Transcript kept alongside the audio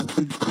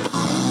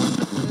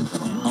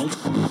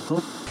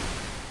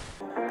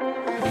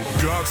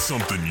Got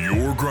something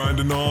you're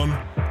grinding on?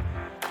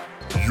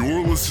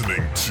 You're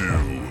listening to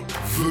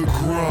The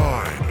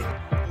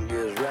Grind.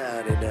 Just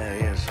rowdy down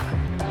here,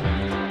 son.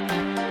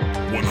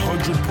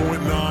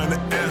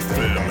 100.9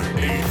 FM,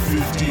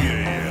 850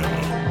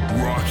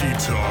 AM. Rocky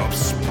Top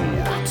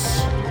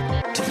Sports.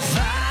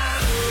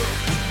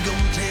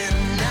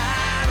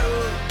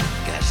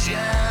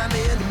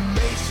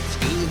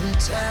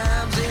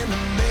 Times in the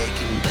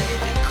making,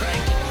 baby,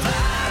 crank it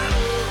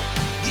vinyl.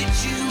 Get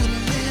you a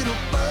little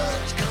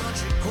buzz,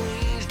 country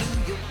queens, do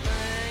your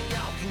thing,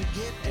 y'all can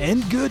get this.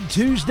 And good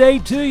Tuesday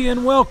to you,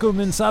 and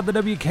welcome inside the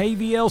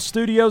WKVL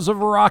studios of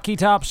Rocky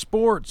Top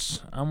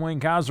Sports. I'm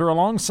Wayne Kaiser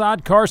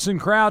alongside Carson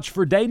Crouch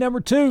for day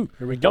number 2.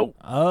 Here we go.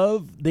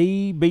 Of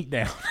the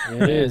beatdown.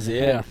 It is,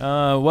 yeah.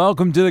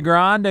 Welcome to the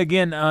grind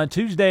again.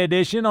 Tuesday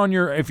edition.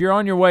 If you're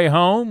on your way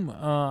home,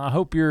 I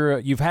hope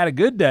you've had a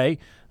good day.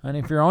 And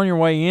if you're on your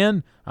way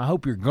in, I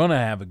hope you're going to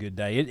have a good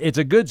day. It's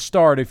a good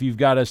start if you've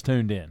got us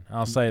tuned in.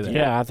 I'll say that.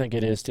 Yeah, I think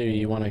it is, too.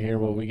 You want to hear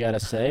what we got to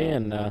say,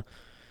 and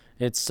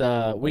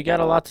we got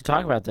a lot to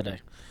talk about today.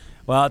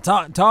 Well,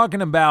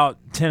 talking about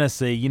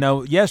Tennessee,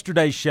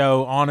 yesterday's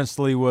show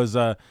honestly was,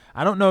 I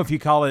don't know if you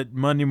call it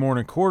Monday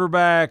morning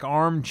quarterback,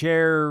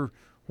 armchair,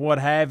 what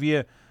have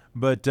you.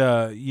 But,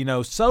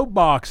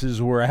 soapboxes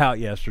were out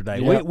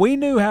yesterday. Yep. We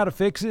knew how to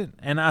fix it,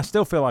 and I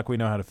still feel like we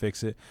know how to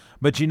fix it.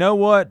 But you know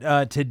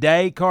what?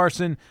 Today,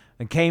 Carson,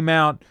 it came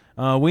out.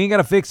 We ain't got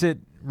to fix it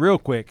real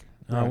quick.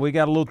 Right. We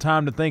got a little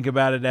time to think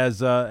about it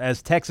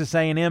as Texas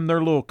A&M, their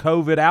little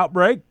COVID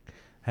outbreak,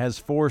 has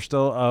forced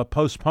a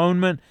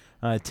postponement.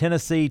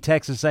 Tennessee,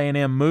 Texas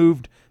A&M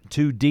moved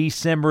to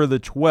December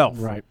the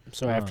 12th. Right,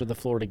 so after the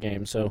Florida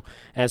game. So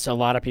as a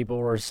lot of people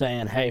were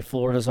saying, hey,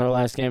 Florida's our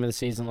last game of the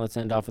season, let's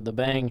end off with a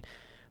bang.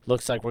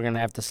 Looks like we're going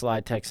to have to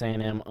slide Texas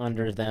A&M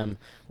under them,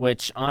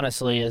 which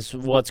honestly is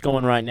what's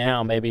going right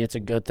now. Maybe it's a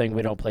good thing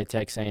we don't play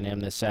Texas A&M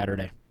this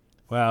Saturday.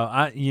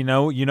 Well, you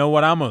know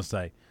what I'm going to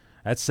say.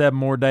 That's 7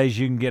 more days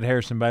you can get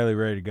Harrison Bailey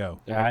ready to go.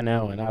 I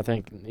know, and I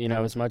think,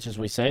 as much as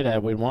we say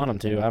that, we want them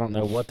to. I don't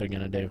know what they're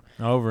going to do.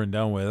 Over and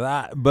done with.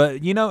 But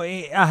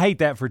I hate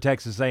that for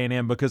Texas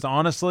A&M because,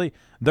 honestly,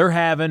 they're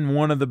having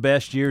one of the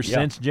best years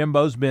since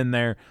Jimbo's been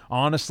there.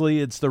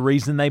 Honestly, it's the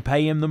reason they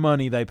pay him the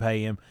money they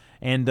pay him.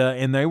 And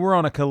they were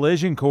on a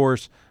collision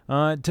course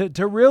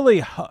to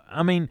really –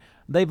 I mean,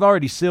 they've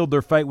already sealed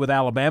their fate with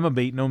Alabama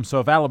beating them. So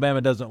if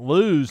Alabama doesn't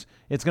lose,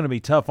 it's going to be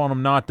tough on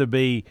them not to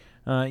be –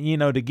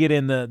 to get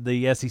in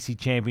the SEC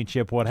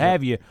championship, what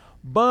have you.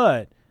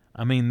 But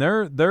I mean,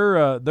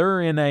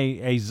 they're in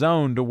a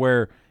zone to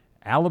where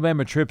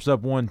Alabama trips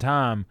up one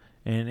time,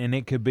 and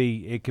it could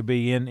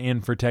be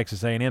in for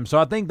Texas A&M. So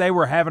I think they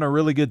were having a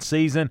really good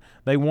season.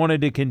 They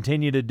wanted to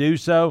continue to do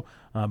so,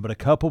 but a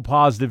couple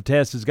positive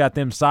tests has got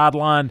them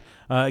sidelined.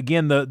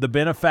 Again, the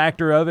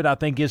benefactor of it, I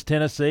think, is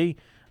Tennessee.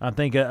 I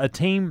think a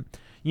team,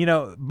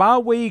 bye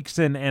weeks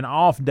and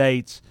off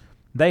dates,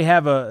 they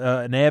have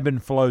an ebb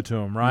and flow to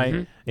them, right?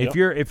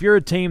 Mm-hmm. If you're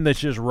a team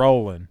that's just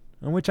rolling,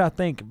 which I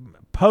think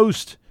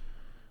post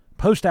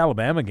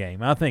Alabama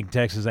game, I think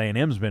Texas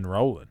A&M's been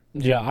rolling.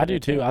 Yeah, I do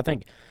too. I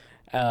think,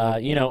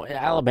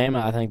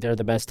 Alabama, I think they're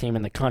the best team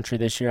in the country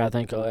this year. I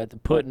think with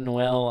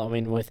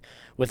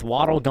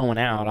Waddle going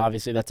out,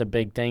 obviously that's a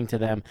big thing to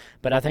them.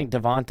 But I think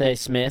Devontae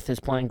Smith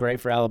is playing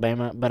great for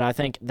Alabama. But I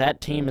think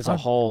that team as a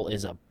whole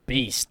is a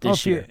beast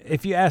this year.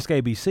 If you ask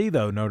ABC,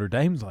 though, Notre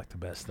Dame's like the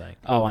best thing.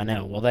 Oh, I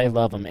know. Well, they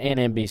love them, and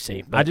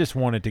NBC. I just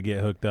wanted to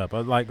get hooked up.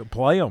 I'd like to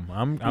play them.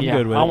 I'm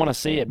good with it. I want to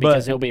see it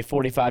because it'll be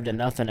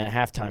 45-0 at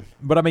halftime.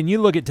 But, I mean,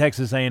 you look at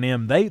Texas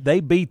A&M. They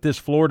beat this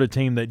Florida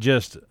team that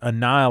just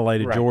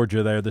annihilated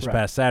Georgia there this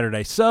past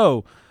Saturday.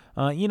 So,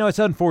 it's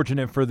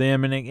unfortunate for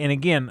them. And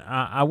again,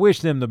 I wish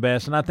them the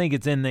best, and I think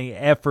it's in the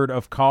effort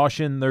of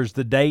caution. There's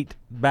the date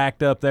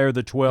backed up there,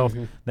 the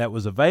 12th, that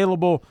was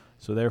available,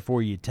 so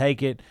therefore you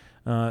take it.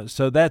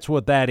 So that's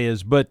what that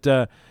is. But,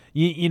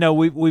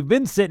 we've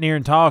been sitting here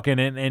and talking,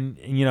 and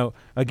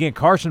again,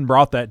 Carson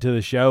brought that to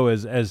the show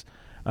as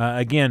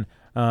the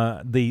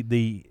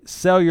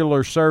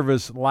cellular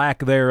service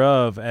lack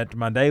thereof at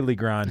my daily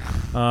grind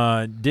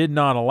did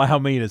not allow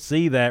me to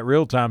see that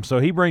real time. So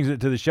he brings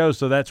it to the show,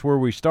 so that's where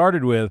we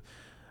started with.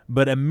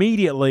 But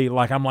immediately,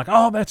 I'm like,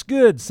 oh, that's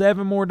good.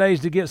 7 more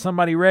days to get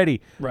somebody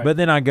ready. Right. But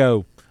then I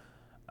go,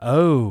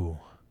 oh,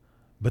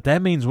 but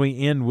that means we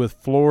end with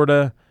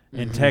Florida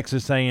and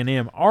Texas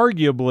A&M.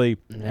 Arguably,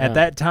 at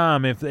that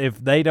time, if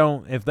they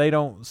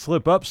don't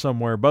slip up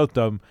somewhere, both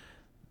of them,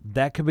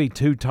 that could be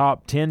 2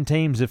 top 10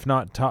 teams, if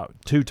not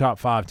 2 top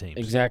 5 teams.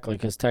 Exactly,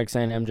 because Texas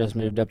A&M just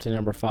moved up to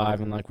number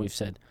 5, and like we've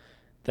said,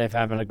 they've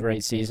having a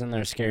great season.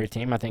 They're a scary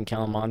team. I think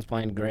Kellen Mond's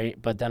playing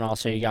great, but then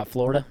also you got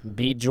Florida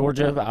beat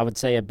Georgia. I would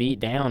say a beat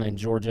down in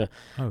Georgia.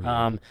 Oh,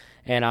 yeah.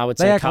 And I would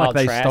say Kyle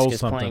Trask is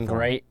playing from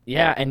great.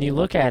 Yeah, and you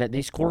look at it,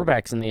 these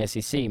quarterbacks in the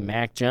SEC,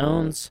 Mac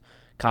Jones,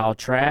 Kyle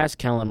Trask,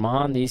 Kellen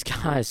Mond, these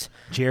guys.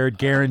 Jared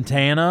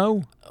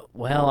Garantano.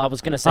 Well, I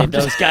was going to say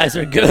those guys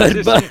are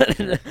good, but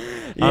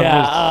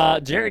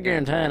Jared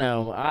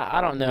Garantano,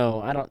 I don't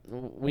know.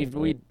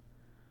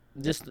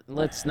 just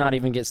let's not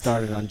even get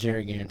started on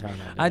Jerry Garantano.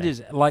 I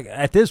just like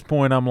at this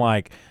point I'm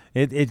like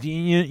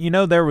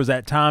there was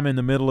that time in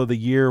the middle of the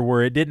year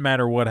where it didn't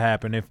matter what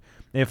happened.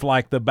 If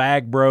like the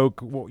bag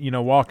broke,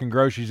 walking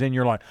groceries in,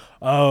 you're like,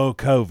 oh,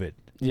 COVID.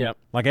 Yep.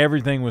 Like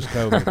everything was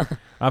COVID.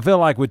 I feel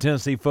like with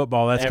Tennessee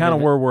football, that's kind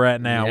of where we're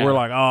at now. Yeah. We're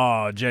like,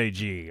 oh,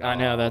 JG. I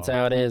know, that's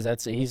how it is.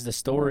 He's the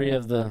story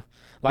of the.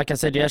 Like I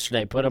said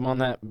yesterday, put him on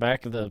that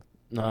back of the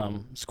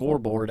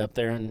scoreboard up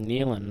there in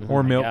Neyland.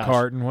 Or milk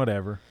carton,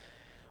 whatever.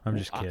 I'm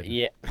just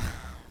kidding.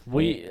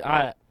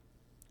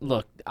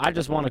 Look, I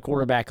just want a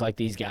quarterback like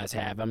these guys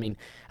have. I mean,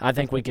 I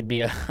think we could be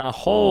a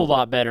whole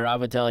lot better, I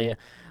would tell you.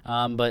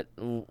 But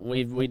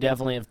we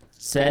definitely have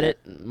said it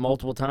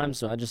multiple times,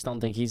 so I just don't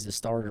think he's the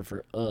starter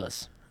for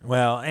us.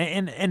 Well,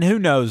 and who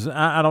knows?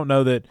 I don't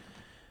know that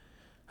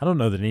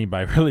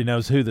anybody really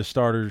knows who the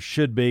starters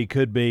should be,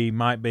 could be,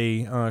 might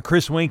be.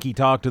 Chris Winkie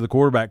talked to the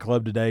quarterback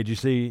club today. Did you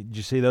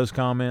see those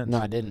comments? No,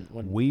 I didn't.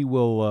 We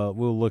will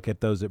we'll look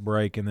at those at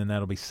break, and then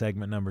that'll be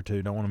segment number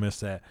 2. Don't want to miss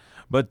that.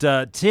 But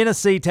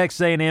Tennessee,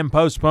 Texas A&M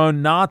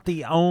postponed. Not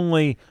the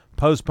only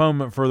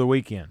postponement for the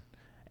weekend.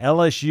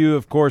 LSU,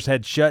 of course,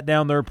 had shut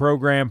down their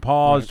program,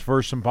 paused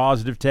for some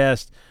positive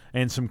tests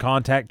and some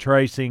contact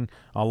tracing.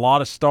 A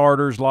lot of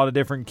starters, a lot of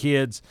different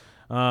kids.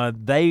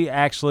 The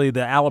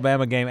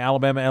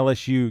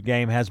Alabama-LSU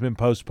game has been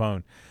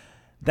postponed.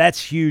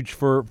 That's huge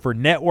for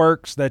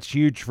networks. That's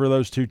huge for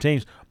those two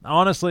teams.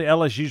 Honestly,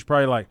 LSU's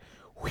probably like,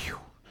 whew,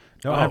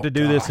 don't have to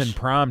do this in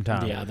prime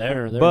time. Yeah,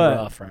 they're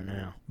rough right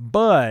now.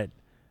 But,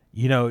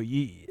 you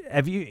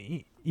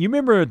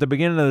remember at the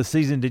beginning of the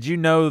season, did you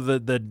know the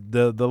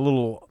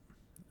little,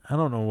 I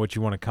don't know what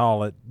you want to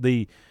call it,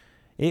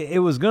 it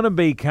was going to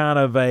be kind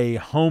of a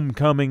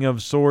homecoming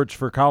of sorts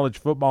for college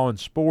football and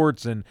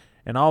sports and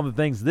all the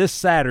things. This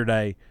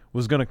Saturday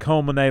was going to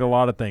culminate a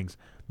lot of things.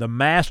 The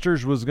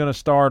Masters was going to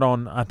start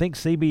on, I think,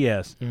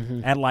 CBS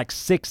at like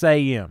 6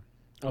 a.m.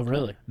 Oh,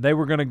 really? They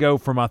were going to go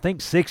from, I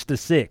think, 6 to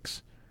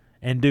 6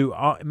 and do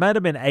 – it might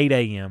have been 8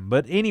 a.m.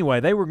 But anyway,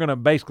 they were going to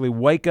basically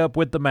wake up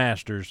with the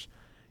Masters.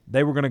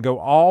 They were going to go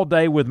all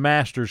day with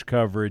Masters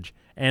coverage,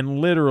 and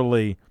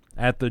literally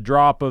at the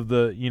drop of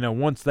the –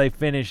 once they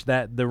finished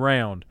the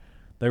round,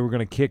 they were going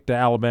to kick to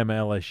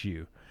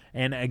Alabama-LSU.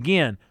 And,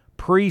 again –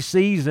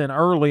 preseason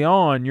early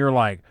on, you're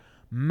like,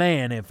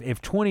 man,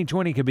 if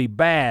 2020 could be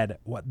bad,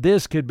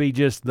 this could be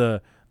just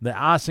the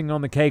icing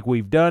on the cake.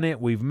 We've done it.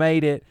 We've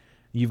made it.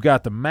 You've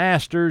got the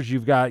Masters.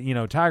 You've got,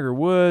 Tiger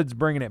Woods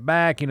bringing it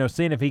back,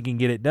 seeing if he can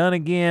get it done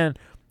again.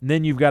 And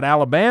then you've got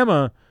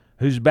Alabama,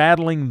 who's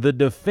battling the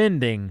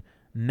defending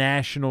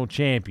national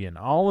champion.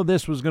 All of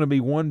this was going to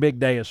be one big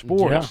day of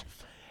sports. Yeah.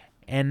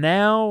 And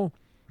now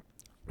 –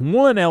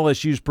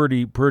 LSU's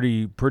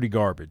pretty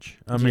garbage.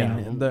 I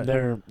mean,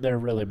 they're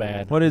really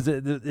bad. What is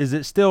it? Is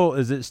it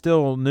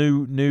still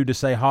new to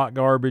say hot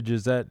garbage?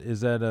 Is that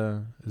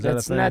a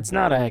thing? That's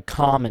not a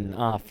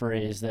common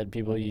phrase that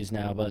people use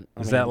now, but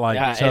is that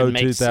like it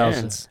 2000?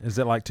 Sense. Is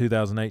it like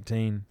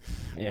 2018?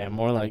 Yeah,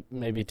 more like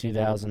maybe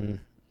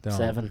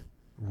 2007.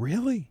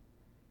 Really?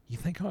 You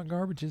think hot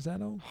garbage is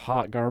that old?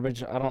 Hot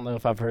garbage? I don't know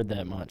if I've heard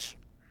that much.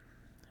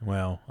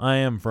 Well, I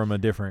am from a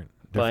different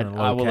But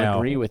locale. I will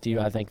agree with you.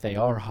 I think they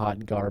are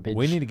hot garbage.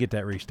 We need to get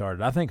that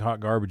restarted. I think hot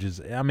garbage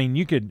is. I mean,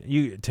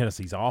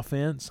 Tennessee's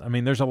offense. I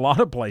mean, there's a lot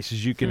of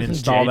places you can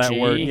install that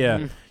word.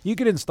 Yeah, you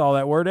can install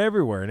that word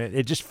everywhere, and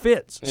it just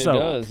fits. It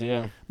does,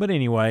 yeah. But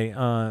anyway,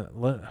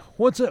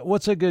 what's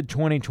a good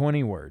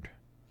 2020 word?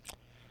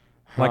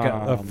 Like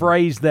a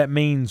phrase that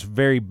means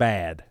very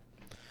bad.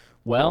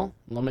 Well,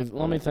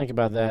 let me think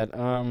about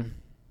that.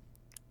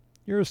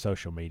 You're a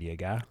social media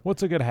guy.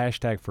 What's a good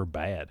hashtag for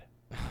bad?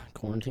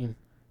 Quarantine.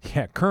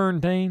 Yeah,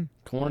 quarantine.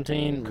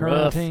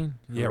 Quarantine.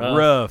 Yeah,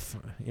 rough.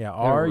 Yeah,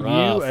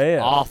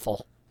 RUF.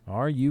 Awful.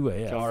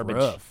 RUF. Garbage.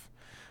 Rough.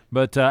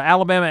 But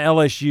Alabama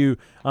LSU,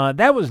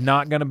 that was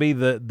not going to be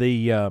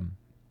the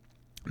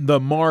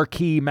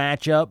marquee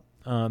matchup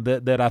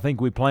that I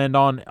think we planned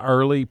on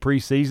early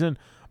preseason.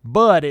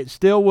 But it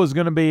still was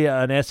going to be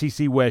an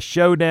SEC West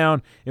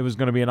showdown. It was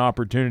going to be an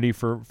opportunity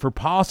for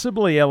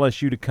possibly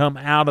LSU to come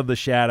out of the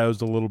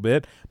shadows a little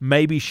bit,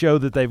 maybe show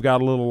that they've got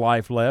a little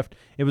life left.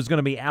 It was going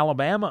to be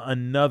Alabama,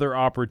 another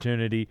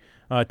opportunity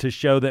to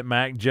show that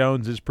Mac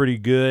Jones is pretty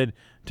good,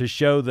 to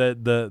show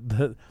that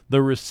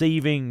the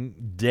receiving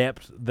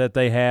depth that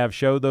they have,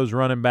 show those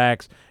running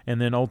backs, and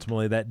then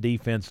ultimately that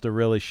defense to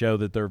really show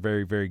that they're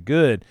very, very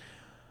good.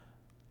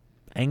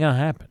 Ain't gonna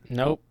happen.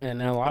 Nope,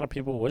 and a lot of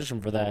people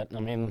wishing for that. I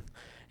mean,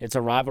 it's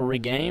a rivalry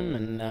game,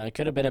 and it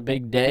could have been a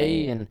big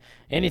day, and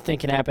anything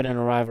can happen in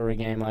a rivalry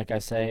game, like I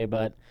say,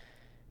 but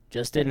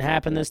just didn't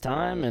happen this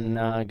time, and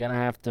gonna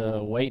have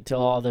to wait till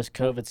all this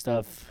COVID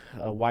stuff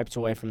wipes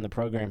away from the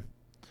program.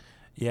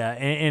 Yeah,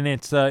 and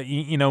it's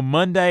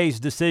Monday's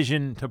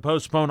decision to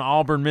postpone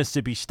Auburn,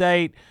 Mississippi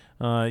State.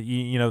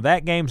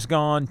 That game's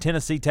gone.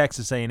 Tennessee,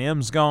 Texas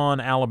A&M's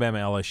gone. Alabama,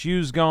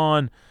 LSU's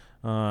gone.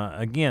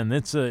 Again,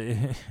 it's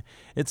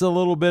a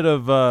little bit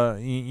of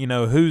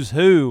who's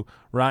who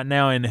right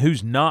now and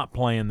who's not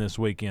playing this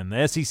weekend.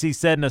 The SEC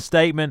said in a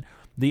statement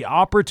the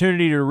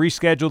opportunity to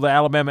reschedule the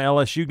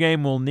Alabama-LSU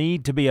game will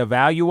need to be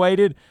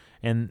evaluated,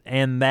 and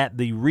that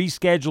the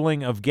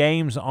rescheduling of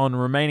games on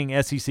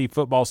remaining SEC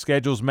football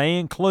schedules may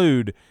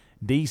include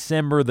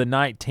December the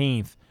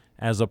 19th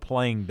as a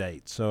playing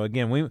date. So,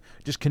 again, we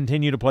just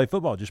continue to play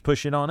football. Just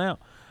push it on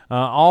out.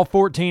 All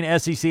 14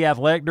 SEC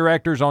athletic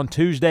directors on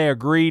Tuesday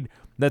agreed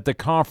that the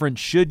conference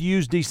should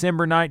use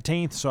December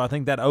 19th, so I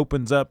think that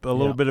opens up a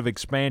little bit of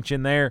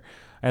expansion there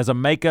as a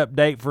makeup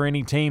date for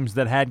any teams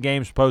that had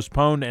games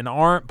postponed and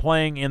aren't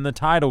playing in the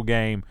title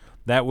game.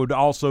 That would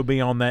also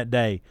be on that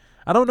day.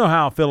 I don't know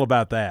how I feel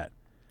about that.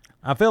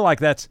 I feel like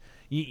that's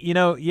you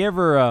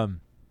ever I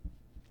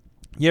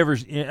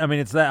mean,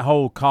 it's that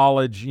whole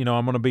college, I'm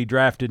going to be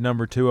drafted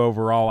number 2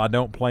 overall. I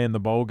don't play in the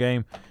bowl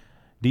game.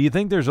 Do you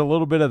think there's a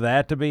little bit of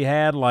that to be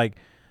had? Like,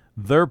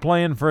 they're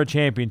playing for a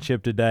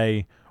championship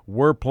today.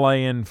 We're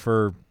playing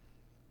for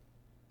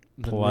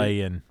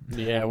playing.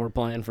 Yeah, we're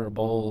playing for a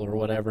bowl or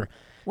whatever.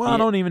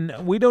 Well,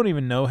 we don't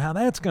even know how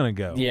that's going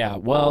to go. Yeah,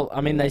 well,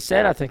 I mean, I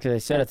think they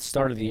said at the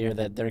start of the year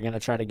that they're going to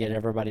try to get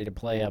everybody to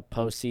play a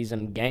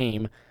postseason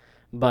game,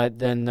 but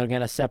then they're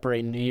going to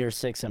separate New Year's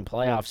Six and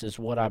playoffs is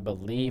what I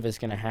believe is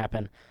going to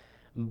happen.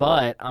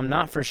 But I'm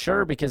not for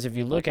sure because if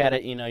you look at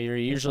it, you're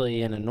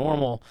usually in a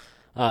normal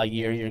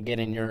year, you're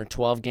getting your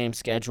 12-game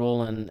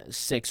schedule and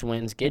 6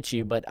 wins get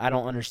you, but I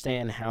don't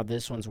understand how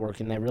this one's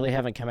working. They really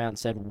haven't come out and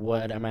said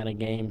what amount of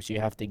games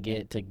you have to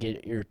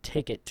get your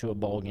ticket to a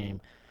bowl game.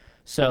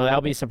 So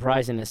that'll be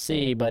surprising to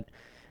see, but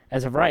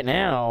as of right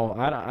now,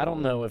 I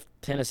don't know if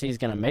Tennessee's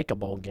going to make a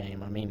bowl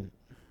game. I mean,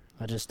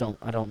 I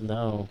don't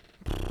know.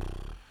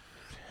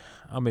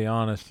 I'll be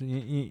honest.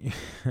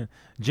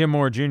 Jim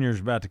Moore Jr. is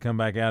about to come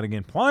back out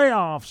again.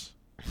 Playoffs.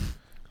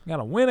 We got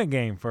to win a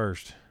game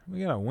first.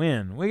 We got to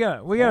win. We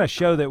got to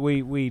show that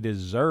we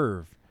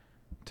deserve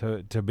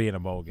to be in a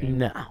bowl game.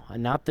 No,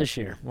 not this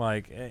year.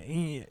 Like,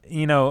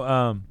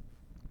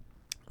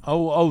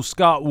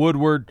 Scott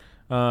Woodward,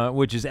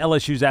 which is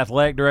LSU's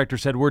athletic director,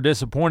 said, "We're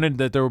disappointed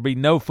that there will be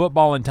no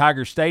football in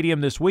Tiger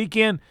Stadium this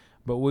weekend,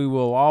 but we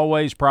will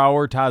always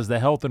prioritize the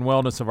health and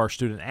wellness of our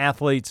student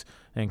athletes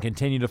and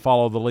continue to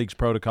follow the league's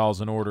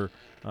protocols in order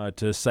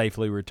to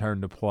safely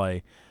return to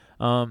play."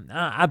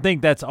 I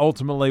think that's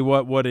ultimately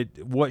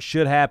what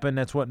should happen.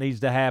 That's what needs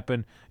to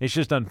happen. It's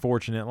just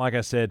unfortunate. Like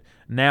I said,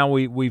 now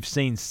we've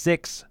seen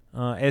 6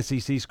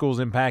 SEC schools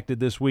impacted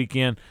this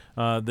weekend,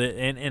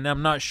 and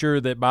I'm not sure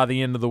that by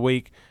the end of the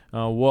week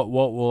what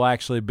will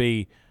actually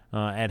be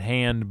at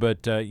hand.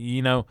 But I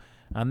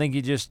think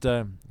you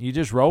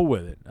just roll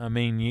with it. I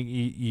mean,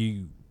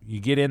 you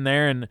get in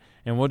there and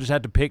we'll just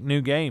have to pick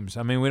new games.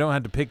 I mean, we don't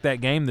have to pick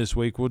that game this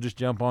week. We'll just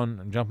jump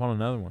on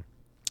another one.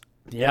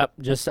 Yep.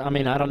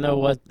 I don't know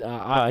what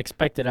I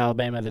expected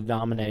Alabama to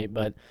dominate,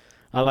 but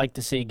I like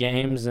to see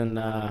games,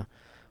 and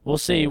we'll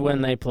see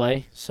when they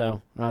play.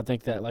 So I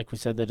think that, like we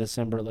said, the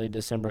late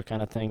December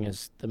kind of thing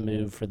is the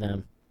move for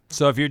them.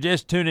 So if you're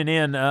just tuning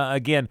in,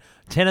 again,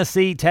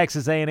 Tennessee,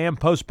 Texas A&M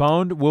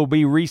postponed, will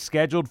be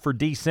rescheduled for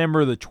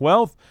December the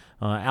 12th.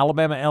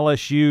 Alabama,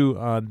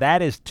 LSU,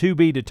 that is to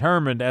be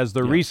determined as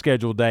the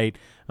rescheduled date,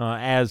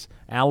 as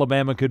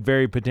Alabama could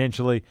very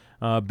potentially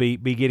be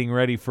getting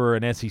ready for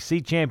an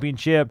SEC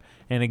championship.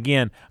 And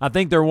again, I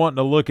think they're wanting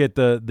to look at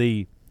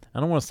the I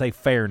don't want to say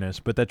fairness,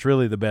 but that's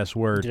really the best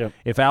word. Yep.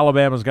 If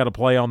Alabama's got to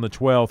play on the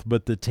 12th,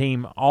 but the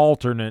team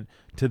alternate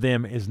to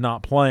them is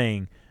not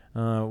playing,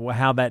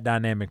 how that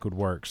dynamic would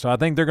work. So I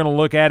think they're going to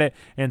look at it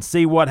and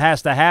see what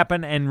has to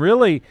happen, and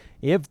really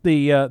if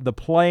the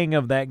playing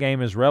of that game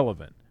is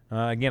relevant.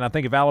 Again, I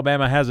think if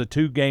Alabama has a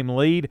 2-game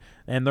lead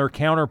and their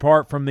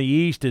counterpart from the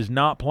East is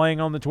not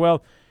playing on the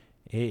 12th,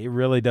 it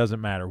really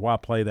doesn't matter. Why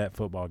play that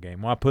football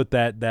game? Why put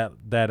that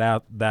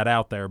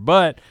out there?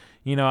 But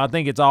I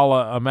think it's all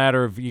a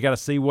matter of you got to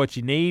see what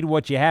you need,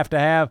 what you have to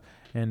have,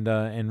 and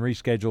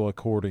reschedule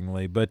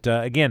accordingly. But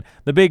again,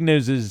 the big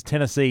news is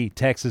Tennessee,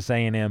 Texas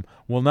A&M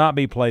will not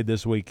be played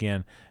this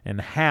weekend,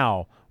 and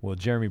how will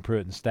Jeremy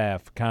Pruitt and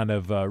staff kind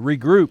of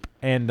regroup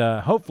and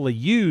hopefully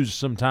use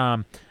some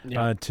time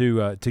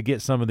to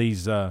get some of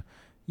these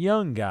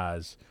young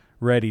guys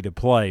ready to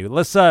play.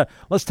 Let's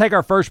take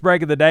our first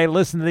break of the day.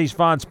 Listen to these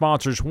fine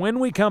sponsors. When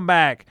we come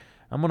back,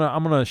 I'm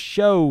gonna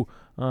show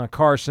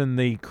Carson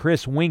the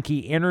Chris Winkie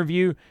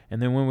interview,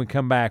 and then when we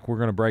come back, we're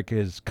gonna break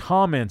his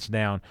comments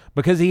down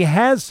because he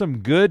has some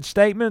good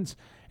statements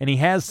and he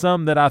has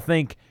some that I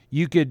think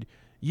you could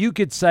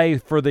say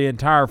for the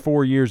entire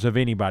 4 years of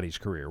anybody's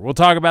career. We'll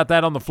talk about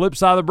that on the flip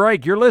side of the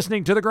break. You're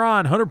listening to The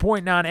Grind,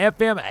 100.9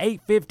 FM,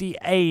 850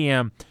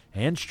 AM,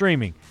 and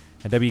streaming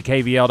at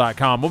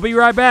WKVL.com. We'll be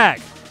right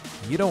back.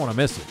 You don't want to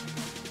miss it.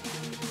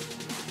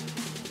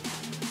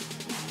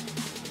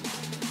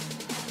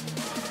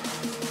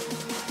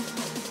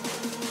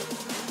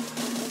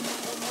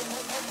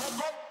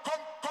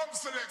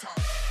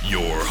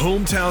 Your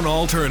hometown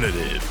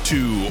alternative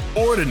to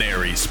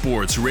Ordinary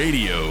Sports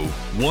Radio,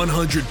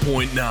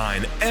 100.9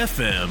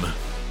 FM,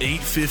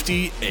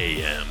 850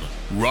 AM.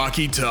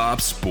 Rocky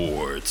Top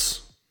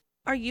Sports.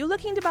 Are you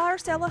looking to buy or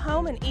sell a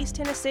home in East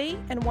Tennessee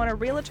and want a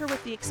realtor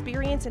with the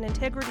experience and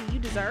integrity you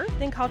deserve?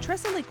 Then call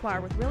Tressa Lequire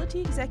with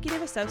Realty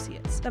Executive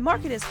Associates. The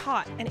market is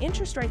hot and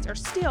interest rates are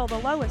still the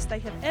lowest they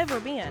have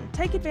ever been.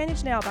 Take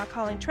advantage now by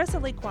calling Tressa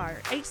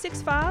Lequire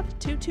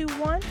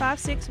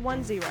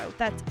 865-221-5610.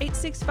 That's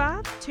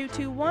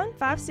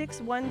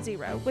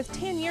 865-221-5610. With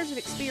 10 years of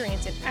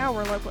experience in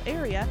our local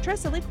area,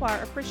 Tressa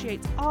Lequire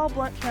appreciates all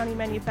Blount County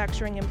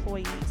manufacturing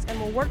employees and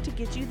will work to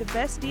get you the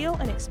best deal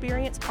and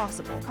experience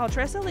possible. Call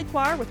Tressa Lequire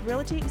with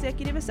Realty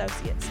Executive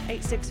Associates,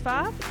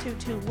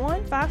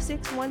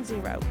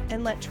 865-221-5610,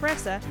 and let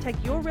Tressa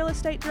take your real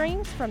estate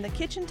dreams from the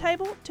kitchen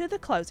table to the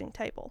closing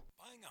table.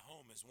 Buying a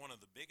home is one of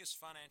the biggest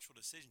financial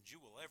decisions you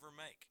will ever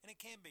make, and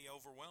it can be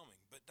overwhelming,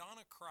 but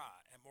Donna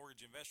Cry at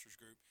Mortgage Investors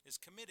Group is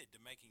committed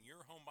to making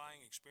your home buying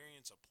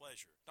experience a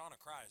pleasure.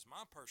 Donna Cry is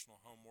my personal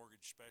home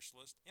mortgage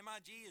specialist.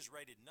 MIG is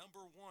rated #1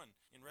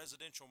 in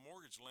residential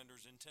mortgage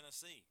lenders in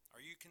Tennessee. Are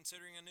you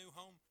considering a new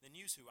home? Then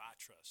use who I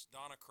trust,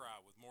 Donna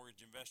Cry with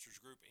Mortgage Investors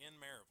Group in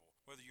Maryville.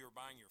 Whether you're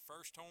buying your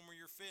first home or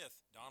your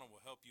fifth, Donna will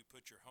help you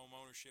put your home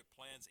ownership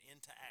plans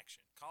into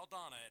action. Call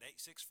Donna at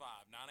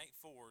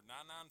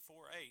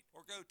 865-984-9948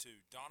 or go to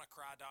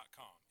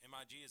donnacry.com.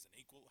 MIG is an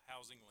equal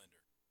housing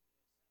lender.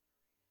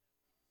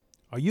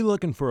 Are you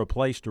looking for a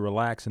place to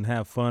relax and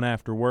have fun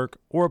after work,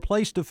 or a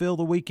place to fill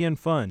the weekend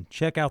fun?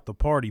 Check out the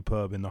Party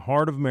Pub in the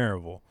heart of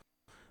Maryville.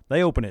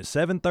 They open at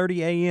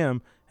 7:30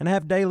 a.m. and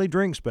have daily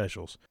drink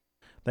specials.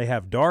 They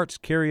have darts,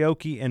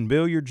 karaoke, and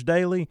billiards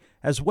daily,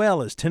 as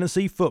well as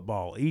Tennessee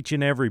football each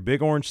and every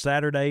Big Orange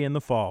Saturday in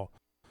the fall.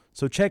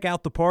 So check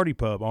out the Party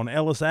Pub on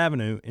Ellis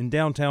Avenue in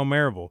downtown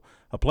Maryville,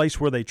 a place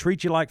where they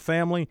treat you like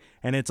family,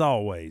 and it's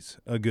always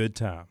a good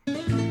time.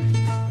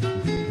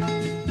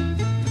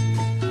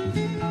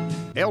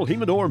 El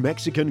Jimador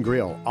Mexican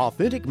Grill,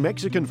 authentic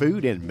Mexican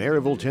food in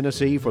Maryville,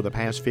 Tennessee for the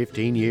past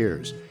 15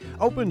 years.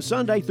 Open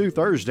Sunday through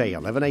Thursday,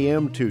 11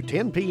 a.m. to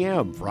 10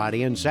 p.m.,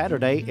 Friday and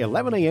Saturday,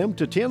 11 a.m.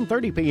 to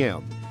 10:30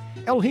 p.m.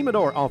 El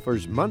Jimador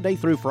offers Monday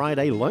through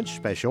Friday lunch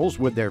specials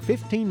with their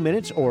 15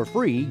 minutes or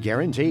free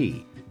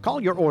guarantee.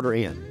 Call your order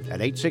in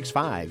at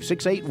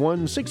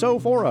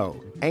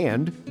 865-681-6040,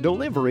 and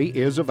delivery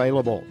is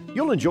available.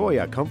 You'll enjoy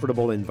a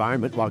comfortable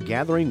environment while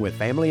gathering with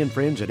family and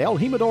friends at El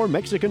Jimador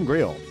Mexican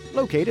Grill,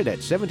 located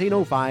at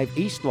 1705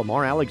 East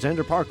Lamar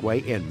Alexander Parkway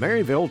in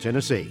Maryville,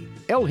 Tennessee.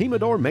 El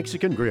Jimador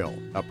Mexican Grill,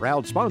 a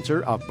proud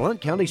sponsor of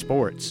Blount County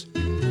Sports.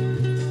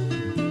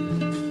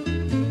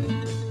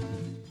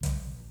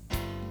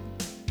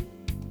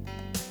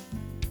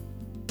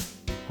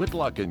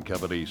 Whitlock &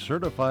 Company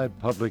Certified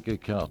Public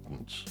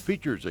Accountants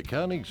features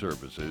accounting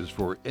services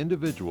for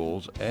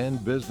individuals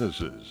and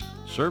businesses.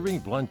 Serving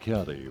Blount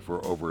County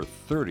for over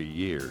 30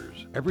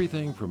 years.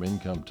 Everything from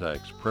income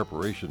tax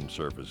preparation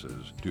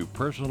services to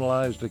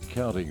personalized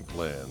accounting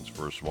plans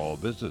for small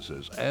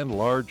businesses and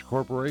large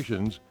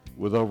corporations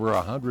with over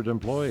 100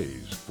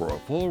 employees for a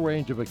full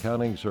range of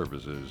accounting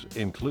services,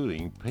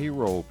 including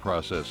payroll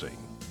processing,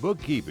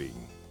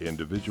 bookkeeping,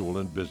 individual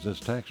and business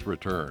tax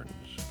returns,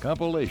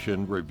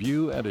 compilation,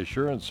 review, and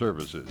assurance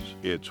services.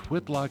 It's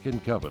Whitlock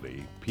 &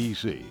 Company,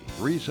 PC,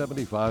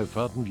 375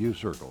 Fountain View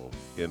Circle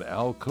in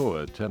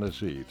Alcoa,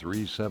 Tennessee,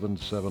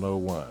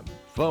 37701.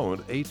 Phone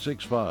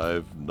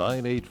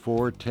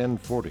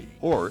 865-984-1040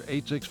 or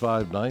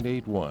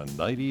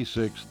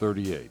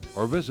 865-981-9638.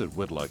 Or visit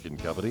Whitlock &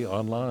 Company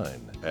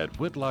online at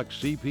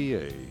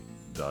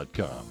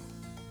whitlockcpa.com.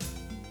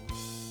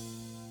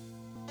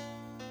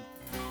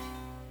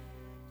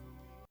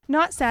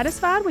 Not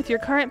satisfied with your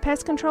current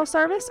pest control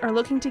service or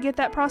looking to get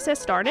that process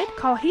started?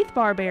 Call Heath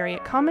Barberry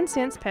at Common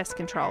Sense Pest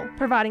Control,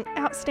 providing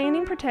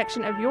outstanding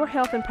protection of your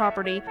health and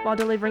property while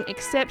delivering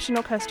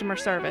exceptional customer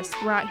service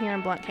right here in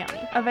Blount County.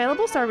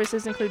 Available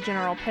services include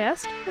general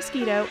pest,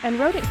 mosquito, and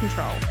rodent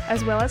control,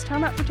 as well as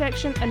termite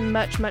protection and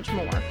much, much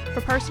more.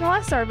 For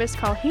personalized service,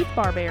 call Heath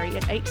Barberry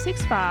at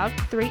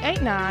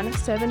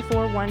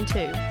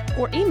 865-389-7412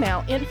 or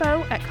email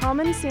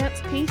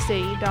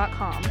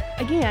info@commonsensepc.com.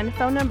 Again,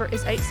 phone number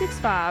is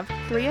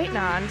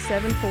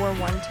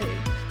 865-389-7412.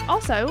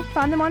 Also,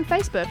 find them on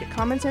Facebook at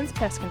Common Sense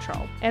Pest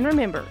Control. And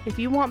remember, if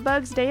you want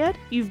bugs dead,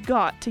 you've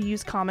got to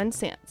use common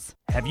sense.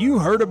 Have you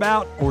heard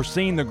about or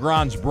seen the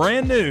Grind's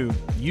brand new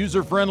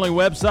user-friendly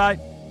website?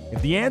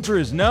 If the answer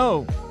is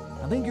no,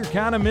 I think you're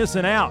kind of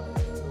missing out.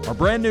 Our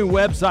brand new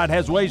website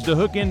has ways to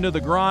hook into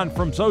the Grind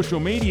from social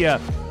media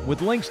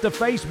with links to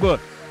Facebook,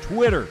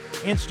 Twitter,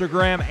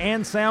 Instagram,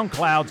 and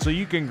SoundCloud so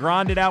you can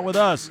grind it out with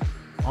us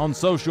on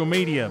social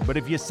media. But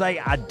if you say,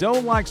 I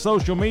don't like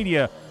social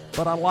media,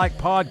 but I like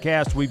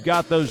podcasts, we've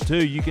got those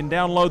too. You can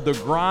download the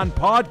Grind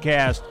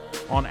podcast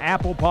on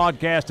Apple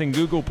Podcast and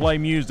Google Play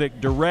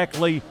Music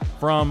directly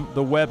from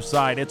the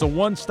website. It's a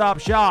one-stop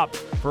shop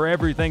for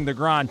everything The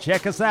Grind.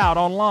 Check us out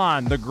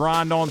online,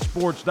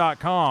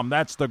 thegrindonsports.com.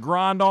 That's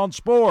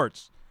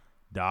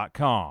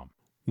thegrindonsports.com.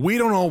 We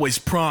don't always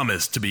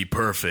promise to be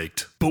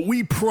perfect, but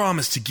we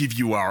promise to give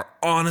you our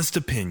honest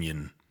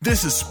opinion.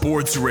 This is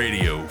sports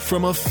radio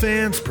from a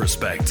fan's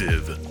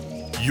perspective.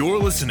 You're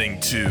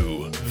listening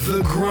to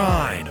The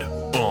Grind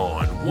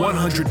on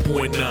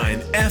 100.9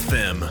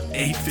 FM,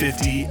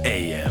 850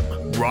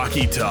 AM.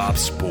 Rocky Top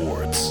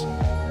Sports.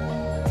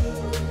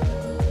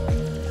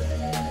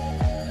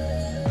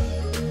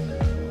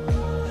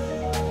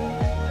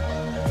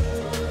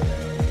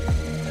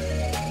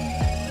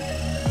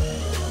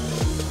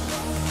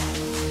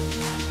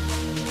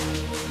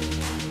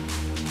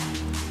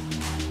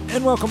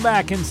 And welcome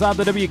back inside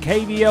the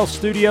WKVL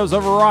studios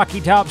of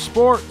Rocky Top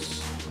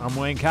Sports. I'm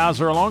Wayne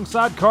Kaiser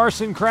alongside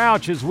Carson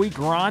Crouch as we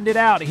grind it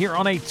out here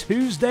on a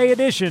Tuesday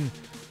edition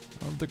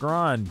of The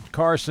Grind.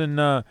 Carson,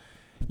 I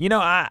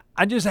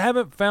just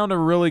haven't found a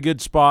really good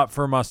spot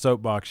for my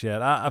soapbox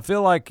yet. I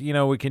feel like,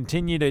 we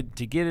continue to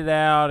get it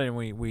out and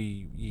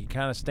you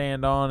kind of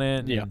stand on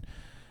it. Yeah.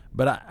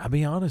 But I'll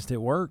be honest,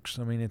 it works.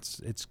 I mean, it's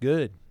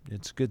good.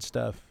 It's good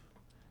stuff.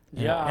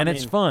 Yeah, and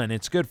it's fun.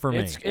 It's good for me.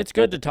 It's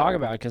good to talk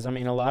about because, a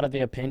lot of the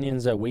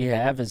opinions that we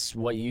have is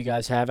what you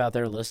guys have out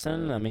there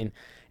listening.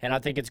 And I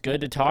think it's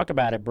good to talk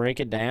about it, break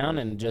it down,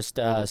 and just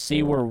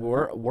see where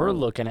we're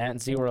looking at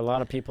and see where a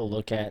lot of people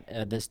look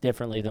at this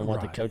differently than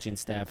what the coaching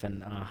staff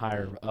and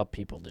higher up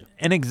people do.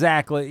 And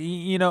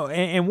exactly,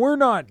 and we're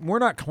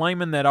not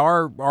claiming that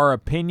our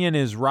opinion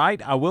is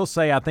right. I will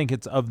say I think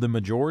it's of the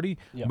majority.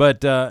 Yep. But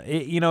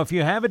if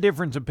you have a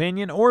different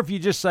opinion, or if you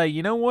just say,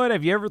 you know what,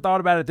 have you ever thought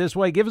about it this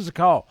way? Give us a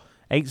call.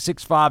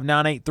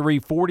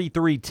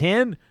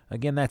 865-983-4310.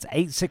 Again, that's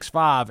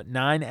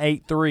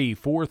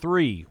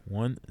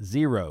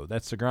 865-983-4310.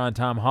 That's the Grind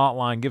Time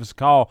Hotline. Give us a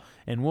call,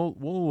 and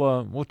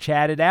we'll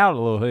chat it out a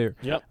little here.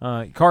 Yep.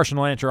 Carson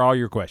will answer all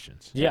your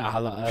questions. Yeah, I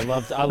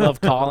love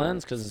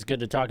call-ins because it's good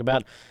to talk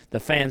about the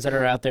fans that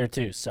are out there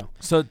too. So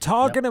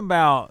talking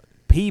about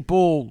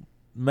people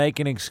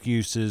making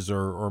excuses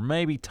or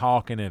maybe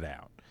talking it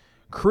out.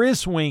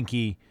 Chris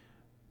Weinke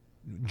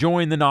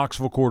joined the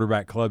Knoxville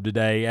Quarterback Club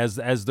today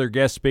as their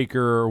guest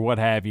speaker or what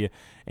have you,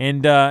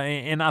 and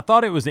I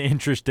thought it was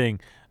interesting.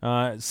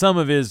 Some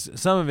of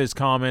his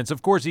comments.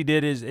 Of course, he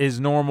did his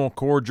normal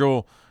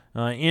cordial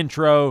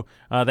intro.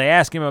 They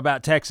asked him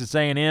about Texas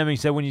A&M. He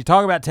said, when you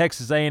talk about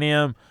Texas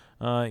A&M,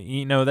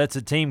 that's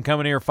a team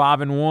coming here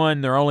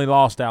 5-1. They're only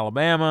lost to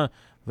Alabama.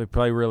 They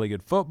play really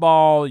good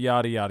football.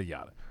 Yada yada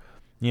yada.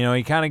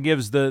 He kind of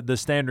gives the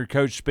standard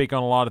coach speak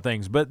on a lot of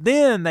things. But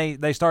then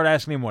they start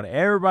asking him what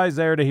everybody's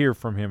there to hear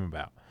from him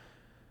about.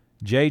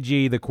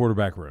 JG, the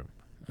quarterback room.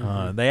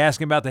 Mm-hmm. They asked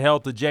him about the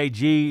health of JG.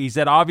 He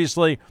said,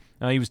 obviously,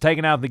 he was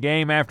taken out of the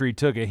game after he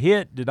took a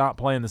hit, did not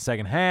play in the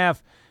second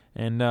half.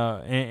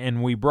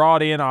 And we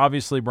brought in,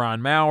 obviously,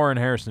 Brian Maurer and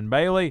Harrison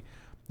Bailey.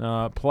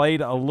 Played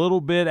a little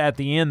bit at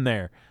the end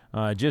there.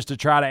 Just to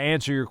try to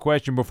answer your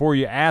question before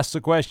you ask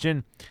the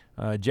question,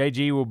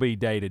 JG will be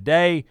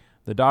day-to-day.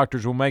 The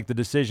doctors will make the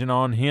decision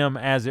on him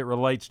as it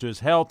relates to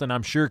his health, and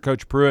I'm sure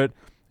Coach Pruitt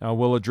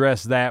will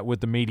address that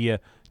with the media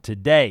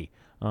today.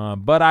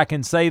 But I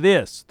can say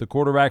this, the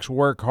quarterbacks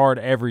work hard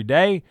every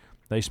day.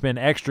 They spend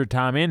extra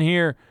time in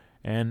here,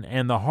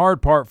 and the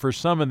hard part for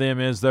some of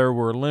them is there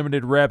were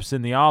limited reps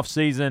in the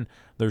offseason.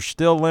 There's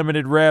still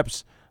limited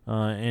reps,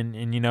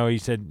 and he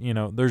said,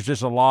 there's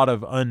just a lot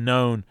of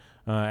unknown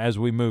as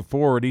we move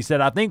forward. He said,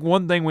 I think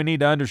one thing we need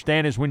to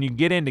understand is when you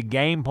get into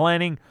game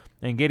planning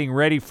and getting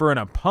ready for an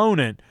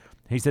opponent,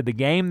 he said the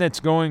game that's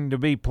going to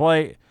be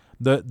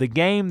the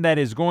game that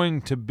is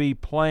going to be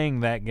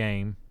playing that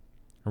game,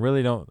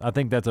 I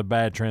think that's a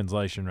bad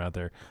translation right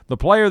there. The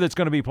player that's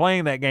going to be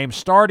playing that game,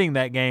 starting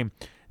that game,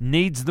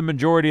 needs the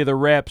majority of the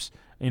reps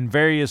in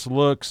various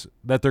looks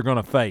that they're going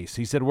to face.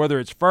 He said whether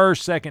it's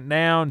first, second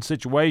down,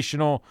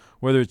 situational,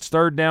 whether it's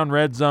third down,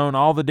 red zone,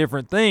 all the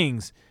different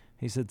things.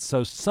 He said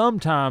so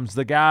sometimes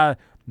the guy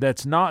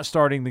that's not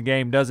starting the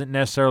game doesn't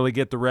necessarily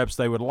get the reps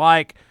they would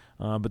like,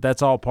 but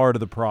that's all part of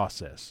the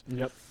process.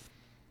 Yep.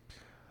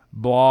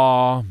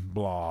 Blah,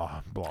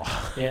 blah,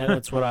 blah. Yeah,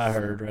 that's what I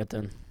heard right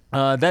then.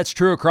 That's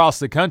true across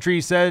the country,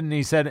 he said,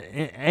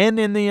 and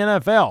in the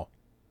NFL.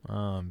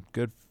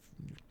 Good.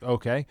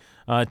 Okay.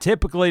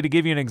 Typically, to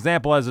give you an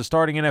example, as a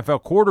starting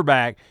NFL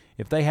quarterback,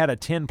 if they had a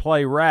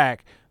 10-play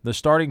rack, the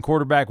starting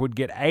quarterback would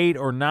get 8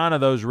 or 9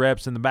 of those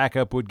reps, and the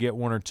backup would get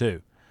 1 or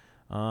 2.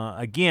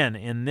 Again,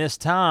 in this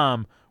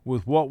time,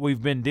 with what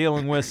we've been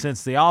dealing with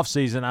since the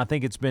offseason, I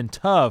think it's been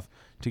tough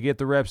to get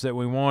the reps that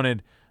we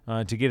wanted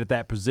to get at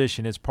that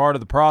position. It's part of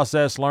the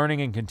process,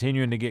 learning and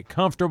continuing to get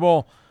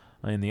comfortable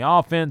in the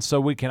offense so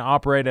we can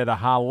operate at a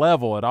high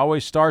level. It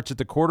always starts at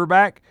the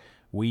quarterback.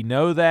 We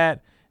know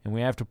that, and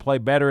we have to play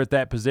better at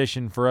that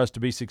position for us to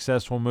be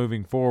successful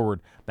moving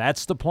forward.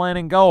 That's the plan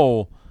and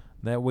goal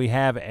that we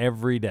have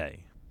every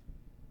day.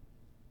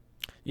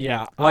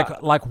 Yeah,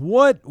 like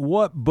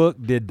what book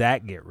did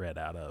that get read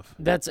out of?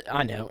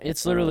 I know.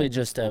 It's literally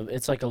just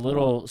it's like a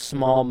little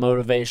small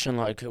motivation.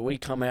 Like, we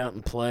come out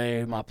and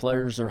play. My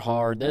players are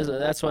hard.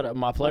 That's what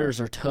my players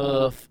are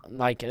tough.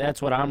 Like,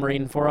 that's what I'm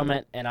reading from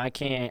it, and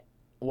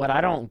what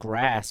I don't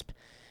grasp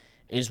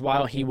is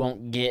why he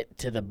won't get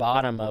to the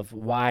bottom of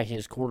why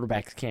his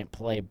quarterbacks can't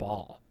play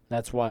ball.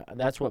 That's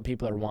what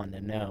people are wanting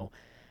to know,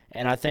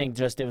 and I think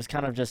it was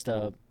kind of just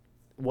a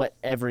what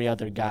every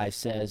other guy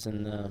says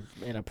in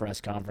a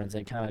press conference.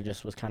 It kind of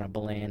just was kind of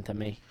bland to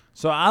me.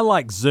 So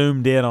I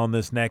zoomed in on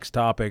this next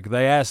topic.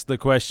 They asked the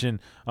question,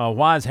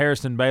 why is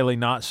Harrison Bailey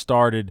not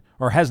started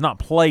or has not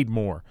played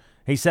more?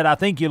 He said, I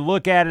think you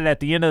look at it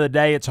at the end of the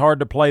day, it's hard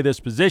to play this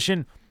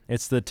position.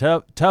 It's the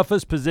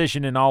toughest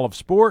position in all of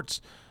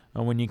sports.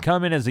 When you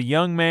come in as a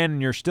young man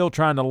and you're still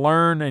trying to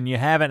learn and you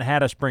haven't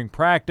had a spring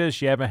practice,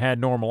 you haven't had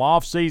normal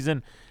off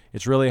season,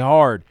 it's really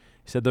hard.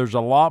 He said there's a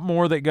lot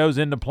more that goes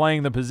into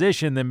playing the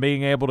position than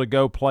being able to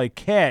go play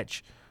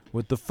catch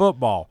with the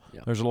football.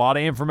 Yep. There's a lot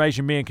of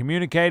information being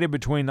communicated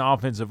between the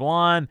offensive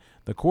line,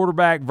 the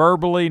quarterback,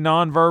 verbally,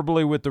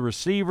 non-verbally with the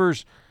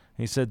receivers.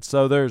 He said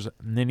and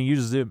then he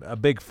uses a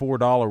big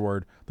 $4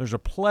 word, there's a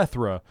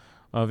plethora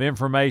of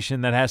information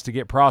that has to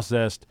get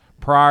processed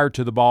prior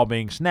to the ball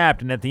being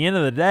snapped. And at the end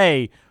of the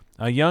day,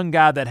 a young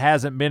guy that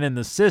hasn't been in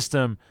the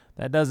system,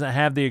 that doesn't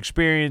have the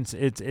experience,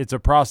 it's a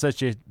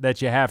process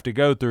that you have to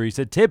go through. He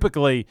said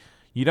typically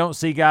you don't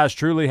see guys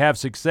truly have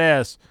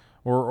success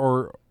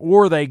or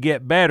they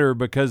get better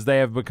because they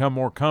have become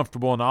more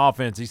comfortable in the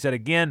offense. He said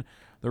again,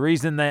 the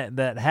reason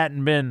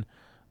Harrison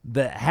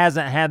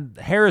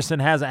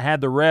hasn't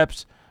had the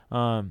reps.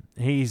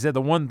 He said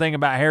the one thing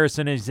about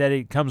Harrison is that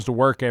he comes to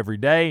work every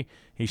day.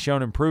 He's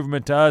shown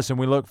improvement to us, and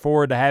we look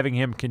forward to having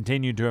him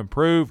continue to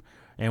improve.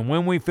 And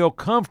when we feel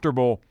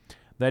comfortable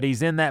that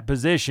he's in that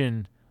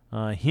position,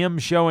 him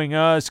showing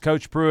us,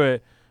 Coach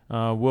Pruitt,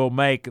 will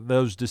make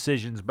those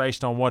decisions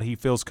based on what he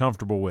feels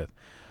comfortable with.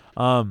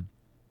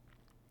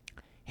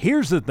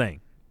 Here's the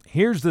thing.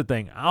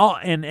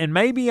 And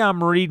maybe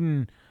I'm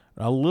reading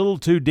a little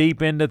too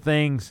deep into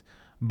things,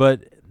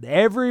 but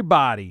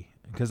everybody –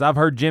 because I've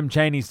heard Jim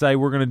Chaney say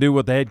we're going to do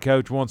what the head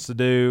coach wants to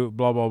do,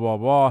 blah, blah, blah,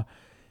 blah.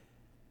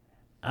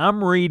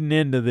 I'm reading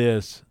into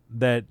this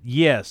that,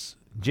 yes,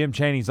 Jim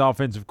Chaney's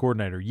offensive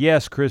coordinator.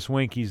 Yes, Chris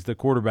Winke's the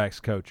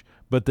quarterback's coach.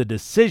 But the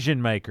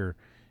decision maker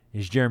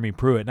is Jeremy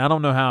Pruitt. And I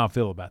don't know how I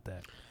feel about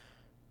that.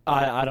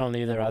 I don't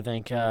either. I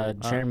think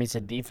Jeremy's a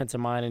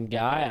defensive-minded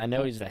guy. I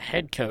know he's the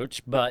head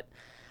coach, but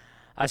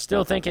I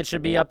still think it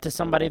should be up to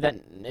somebody that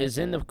is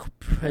in the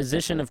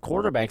position of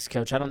quarterback's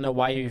coach. I don't know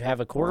why you have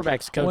a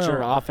quarterback's coach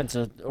or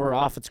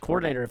offense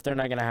coordinator if they're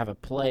not going to have a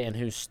play in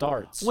who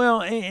starts.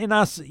 Well, and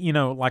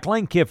like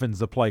Lane Kiffin's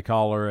the play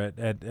caller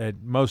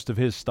at most of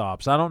his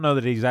stops. I don't know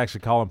that he's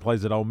actually calling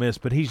plays at Ole Miss,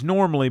 but he's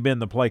normally been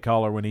the play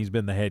caller when he's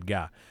been the head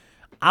guy.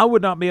 I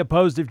would not be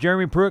opposed if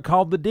Jeremy Pruitt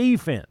called the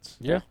defense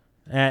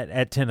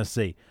at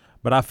Tennessee.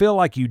 But I feel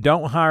like you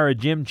don't hire a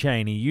Jim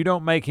Chaney, you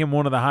don't make him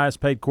one of the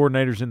highest-paid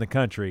coordinators in the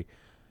country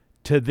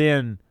to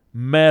then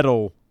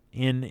meddle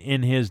in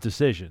his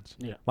decisions.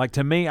 Yeah. Like,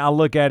 to me, I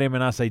look at him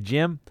and I say,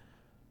 Jim,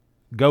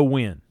 go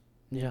win.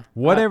 Yeah.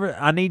 Whatever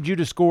I need you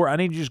to score,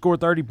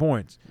 30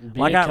 points.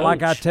 Like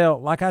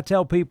I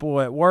tell people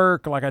at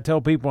work, like I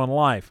tell people in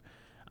life,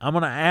 I'm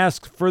going to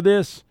ask for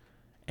this,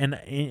 and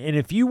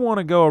if you want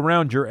to go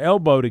around your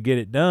elbow to get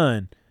it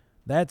done,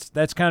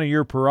 that's kind of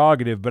your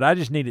prerogative, but I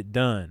just need it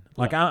done.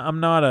 Like, I'm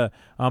not a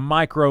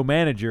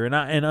micromanager,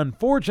 and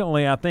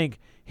unfortunately, I think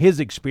his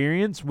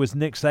experience with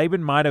Nick Saban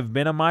might have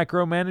been a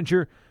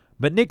micromanager,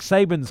 but Nick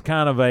Saban's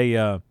kind of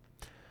a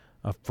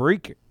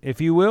freak,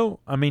 if you will.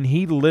 I mean,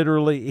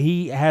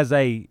 he has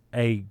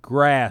a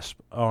grasp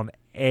on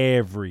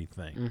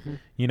everything,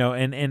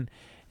 and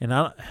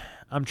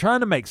I'm trying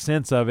to make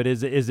sense of it.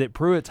 Is it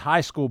Pruitt's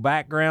high school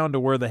background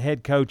to where the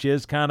head coach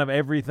is kind of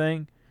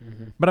everything?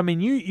 Mm-hmm. But I mean,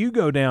 you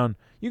go down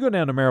to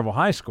Maryville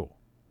High School.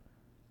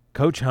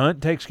 Coach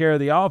Hunt takes care of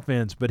the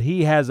offense, but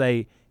he has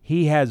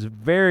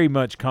very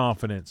much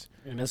confidence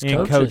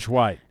in Coach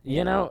White.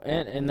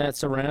 And that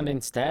surrounding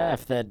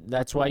staff,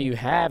 that's why you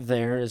have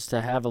there is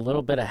to have a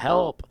little bit of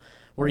help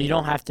where you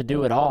don't have to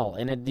do it all.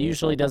 And it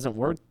usually doesn't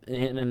work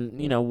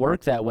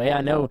work that way.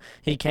 I know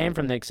he came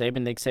from Nick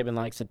Saban. Nick Saban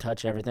likes to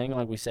touch everything,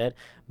 like we said.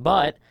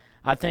 But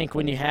I think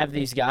when you have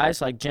these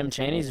guys like Jim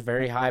Chaney's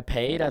very high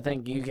paid, I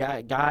think you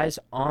got guys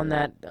on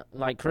that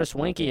like Chris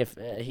Winke, if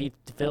he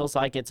feels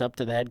like it's up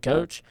to the head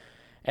coach.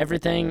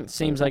 Everything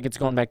seems like it's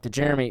going back to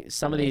Jeremy.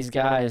 Some of these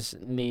guys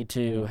need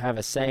to have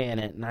a say in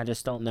it, and I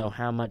just don't know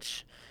how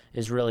much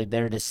is really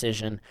their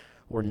decision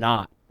or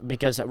not.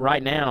 Because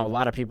right now, a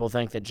lot of people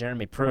think that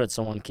Jeremy Pruitt's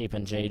the one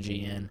keeping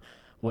JG in,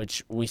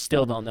 which we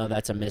still don't know.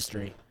 That's a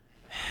mystery.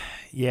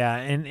 Yeah,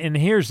 and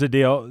here's the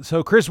deal.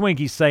 So Chris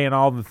Winke's saying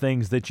all the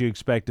things that you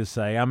expect to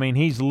say. I mean,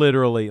 he's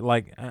literally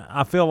like,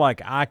 I feel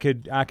like I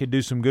could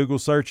do some Google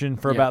searching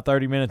for about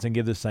 30 minutes and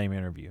give the same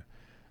interview.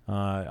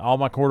 All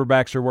my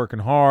quarterbacks are working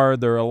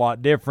hard. They're a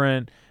lot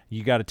different.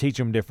 You got to teach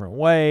them different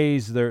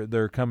ways.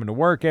 They're coming to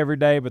work every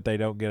day, but they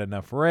don't get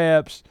enough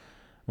reps.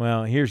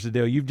 Well, here's the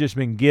deal. You've just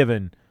been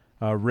given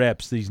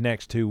reps these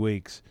next 2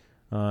 weeks.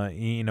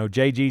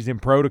 JG's in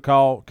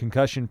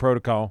concussion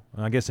protocol.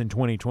 I guess in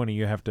 2020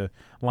 you have to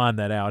line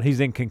that out.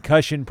 He's in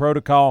concussion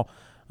protocol.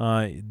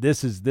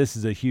 This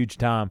is a huge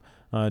time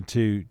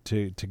to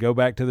go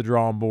back to the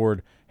drawing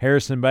board.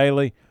 Harrison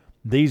Bailey,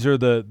 these are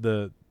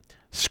the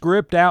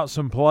script out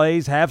some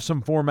plays, have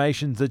some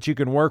formations that you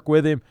can work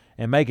with him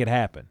and make it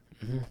happen.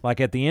 Mm-hmm. Like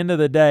at the end of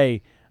the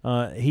day,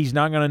 He's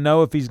not going to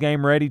know if he's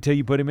game ready till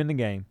you put him in the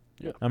game.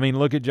 Yeah. I mean,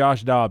 look at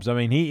Josh Dobbs. I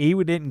mean, he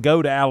didn't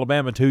go to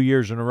Alabama 2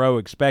 years in a row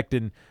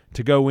expecting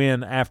to go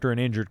in after an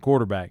injured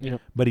quarterback,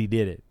 but he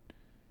did it.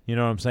 You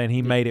know what I'm saying?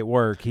 He made it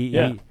work.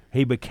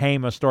 He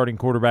became a starting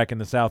quarterback in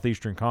the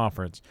Southeastern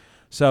Conference.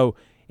 So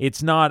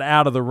it's not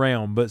out of the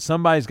realm, but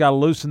somebody's got to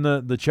loosen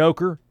the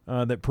choker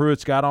that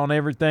Pruitt's got on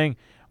everything,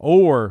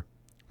 or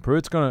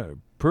Pruitt's gonna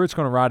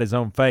ride his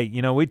own fate.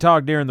 You know, we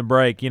talked during the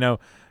break. You know,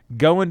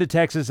 going to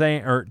Texas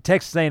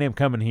A&M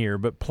coming here,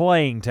 but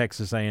playing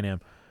Texas A&M,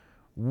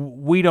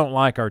 we don't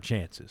like our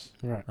chances.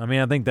 Right. I mean,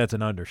 I think that's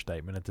an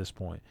understatement at this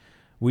point.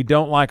 We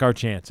don't like our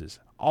chances.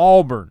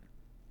 Auburn.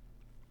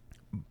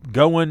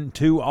 Going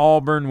to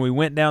Auburn, we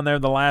went down there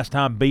the last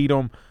time, beat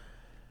them.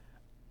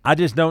 I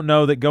just don't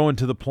know that going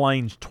to the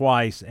Plains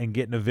twice and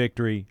getting a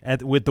victory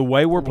with the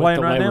way we're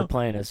playing right now,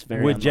 is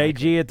very with unlikely.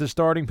 JG at the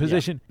starting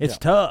position, it's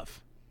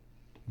tough.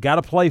 Got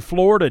to play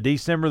Florida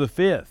December the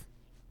 5th.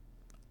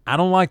 I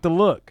don't like the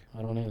look.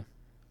 I don't know.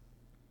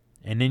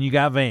 And then you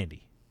got Vandy.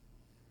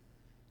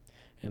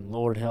 And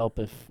Lord help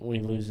if we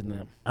lose in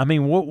them. I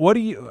mean, what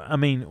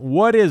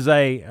is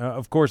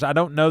of course, I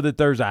don't know that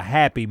there's a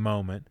happy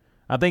moment.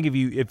 I think if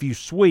you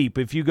sweep,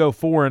 if you go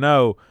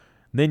 4-0,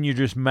 then you're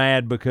just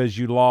mad because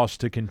you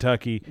lost to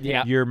Kentucky.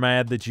 Yeah. You're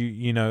mad that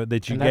you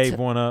gave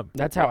one up.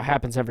 That's how it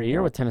happens every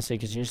year with Tennessee,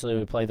 because usually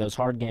we play those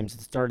hard games at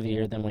the start of the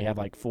year, then we have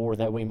like 4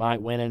 that we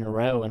might win in a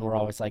row, and we're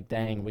always like,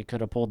 dang, we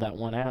could have pulled that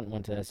one out and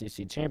went to the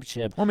SEC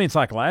championship. Well, I mean, it's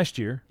like last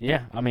year.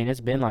 Yeah, I mean,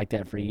 it's been like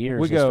that for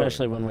years,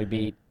 especially when we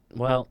beat –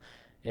 well,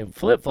 it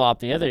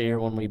flip-flopped the other year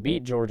when we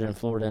beat Georgia and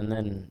Florida and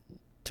then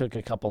took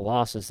a couple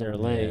losses there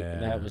late. Yeah.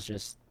 That was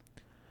just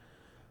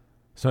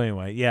 – So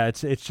anyway, yeah,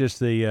 it's just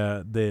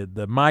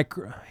the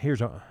micro.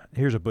 Here's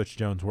a Butch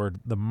Jones word: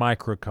 the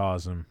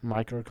microcosm.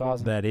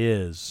 Microcosm. That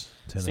is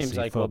Tennessee Seems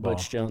like football. what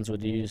Butch Jones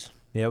would use.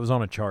 Yeah, it was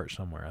on a chart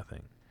somewhere, I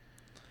think.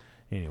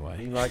 Anyway,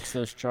 He likes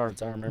those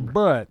charts, I remember.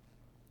 but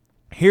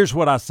here's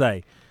what I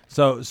say.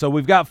 So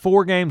we've got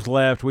 4 games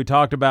left. We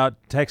talked about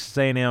Texas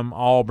A&M,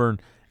 Auburn,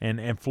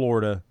 and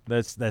Florida.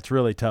 That's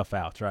really tough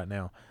outs right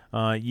now.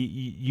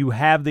 You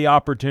have the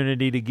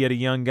opportunity to get a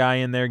young guy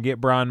in there,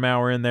 get Brian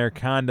Maurer in there,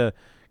 kind of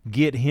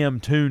get him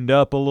tuned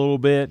up a little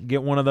bit,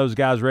 get one of those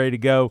guys ready to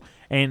go,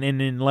 and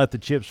then let the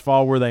chips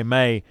fall where they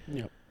may.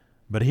 Yep.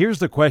 But here's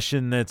the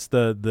question that's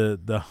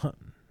the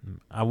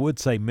I would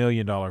say $1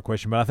 million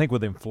question, but I think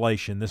with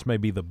inflation, this may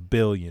be the $1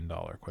 billion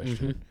question.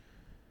 Mm-hmm.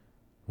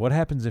 What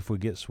happens if we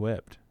get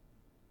swept?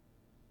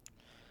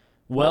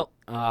 Well,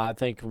 I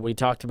think we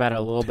talked about it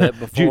a little bit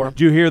before. Did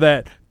you hear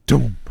that?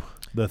 Doom,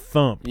 the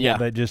thump Yeah.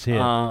 that just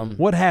hit.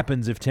 What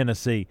happens if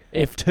Tennessee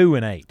If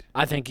 2-8?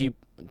 I think you,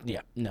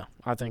 yeah, no,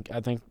 I think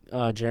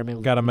Jeremy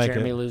Gotta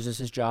loses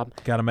his job.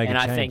 Got to make And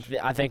a I change.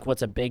 think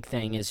what's a big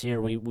thing is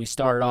here we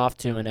started off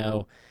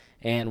 2-0,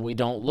 and we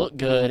don't look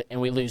good,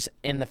 and we lose.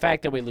 And the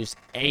fact that we lose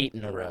 8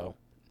 in a row,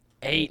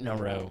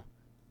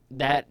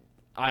 that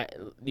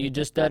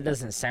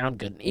doesn't sound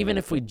good. Even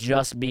if we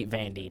just beat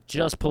Vandy,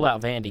 just pull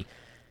out Vandy,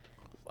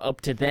 up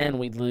to then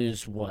we'd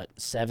lose what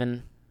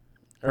 7,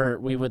 or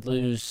we would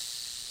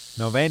lose.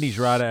 No, Vandy's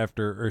right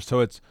after, or so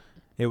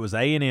it was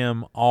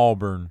A&M,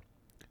 Auburn,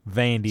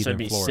 Vandy, So then it'd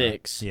be Florida.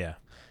 6. Yeah.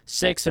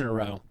 6 in a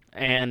row,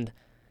 and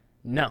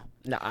no,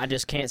 I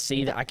just can't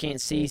see that. I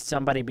can't see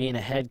somebody being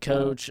a head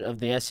coach of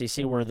the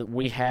SEC where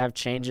we have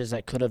changes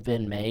that could have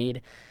been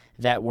made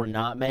that were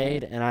not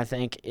made. And I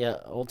think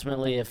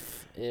ultimately,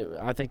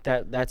 I think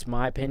that's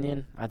my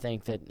opinion. I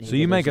think that he So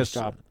you would make lose us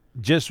his job.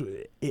 just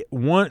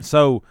one.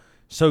 So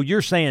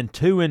you're saying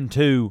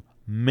 2-2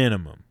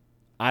 minimum.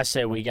 I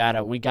say we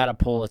gotta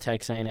pull a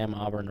Texas A&M,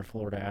 Auburn, or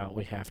Florida out.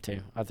 We have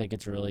to. I think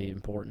it's really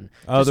important.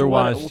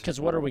 Otherwise, because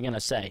what are we gonna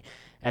say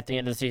at the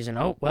end of the season?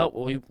 Oh well,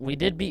 we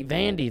did beat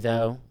Vandy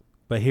though.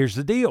 But here's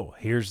the deal.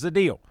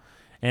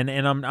 And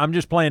I'm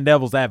just playing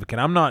devil's advocate.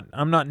 I'm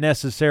not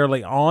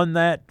necessarily on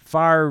that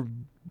fire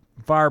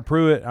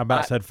Pruitt.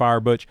 I said fire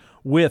Butch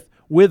with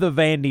a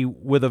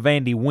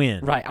Vandy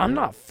win. Right. I'm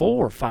not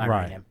for firing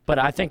Right. him, but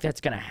I think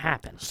that's going to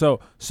happen. So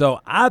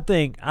I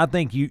think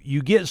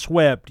you get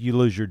swept, you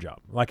lose your job.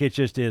 Like, it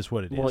just is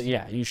what it is. Well,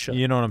 yeah, you should.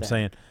 You know what I'm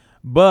saying?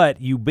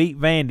 But you beat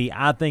Vandy,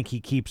 I think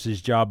he keeps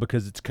his job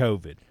because it's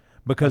COVID.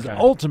 Because Okay.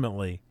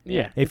 ultimately,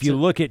 Yeah. if you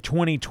look at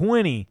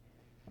 2020,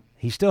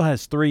 he still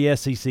has 3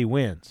 SEC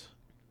wins.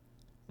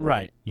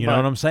 Right. You know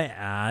what I'm saying?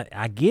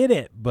 I get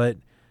it, but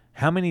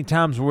how many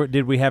times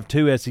did we have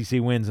 2 SEC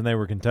wins and they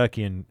were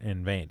Kentucky and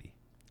Vandy?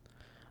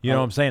 You know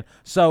what I'm saying?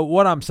 So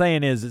what I'm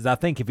saying is I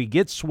think if he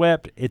gets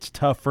swept, it's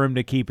tough for him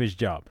to keep his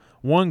job.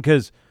 One,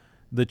 because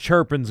the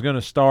chirping's going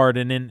to start,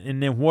 and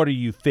then what are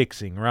you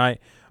fixing, right?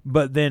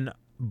 But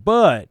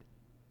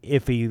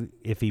if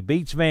he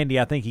beats Vandy,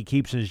 I think he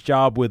keeps his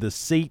job with a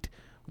seat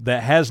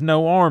that has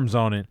no arms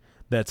on it.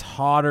 That's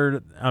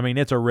hotter. I mean,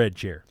 it's a red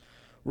chair.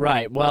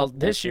 Right. Well,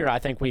 this year I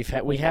think we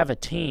have a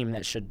team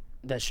that should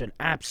that should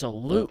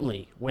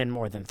absolutely win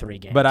more than 3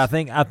 games. But I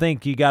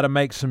think you got to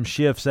make some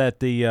shifts at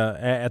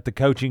the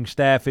coaching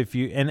staff. If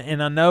you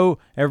and I know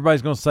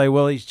everybody's going to say,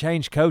 well, he's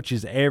changed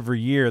coaches every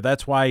year.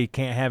 That's why he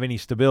can't have any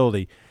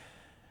stability.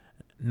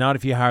 Not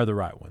if you hire the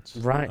right ones,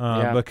 right?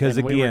 Yeah, because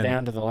and again, we were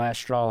down to the last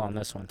straw on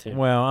this one too.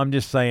 Well, I'm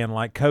just saying,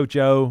 like Coach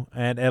O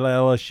at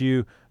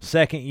LSU,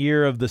 second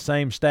year of the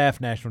same staff,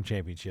 national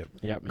championship.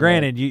 Yep.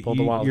 Granted,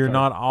 You're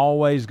not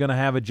always going to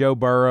have a Joe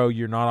Burrow.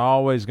 You're not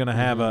always going to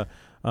have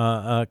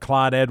a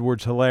Clyde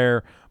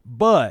Edwards-Helaire,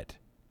 but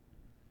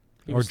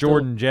or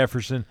Jordan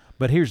Jefferson.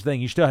 But here's the thing: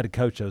 you still had to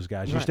coach those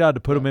guys. You still had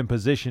to put them in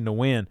position to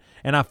win.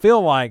 And I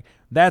feel like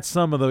that's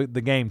some of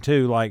the game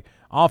too, like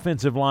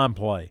offensive line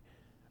play.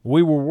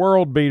 We were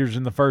world beaters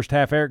in the first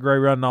half, Eric Gray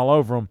running all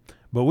over them,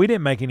 but we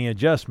didn't make any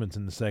adjustments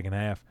in the second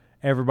half.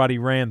 Everybody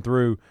ran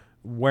through,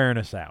 wearing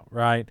us out,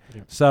 right?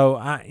 Yeah.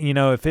 So,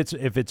 if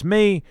it's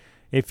me,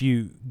 if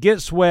you get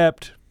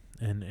swept,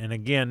 and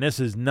again, this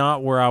is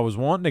not where I was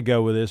wanting to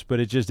go with this, but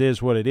it just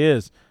is what it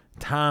is,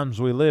 times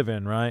we live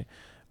in, right?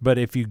 But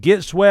if you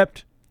get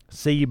swept,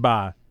 see you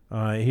bye.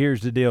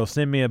 Here's the deal.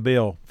 Send me a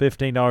bill,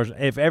 $15.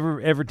 If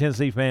every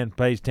Tennessee fan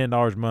pays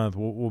 $10 a month,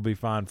 we'll be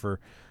fine for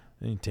 –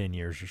 in 10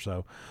 years or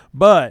so.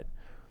 But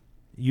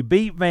you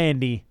beat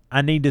Vandy,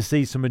 I need to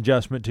see some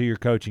adjustment to your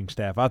coaching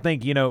staff. I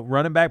think,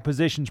 running back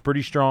position's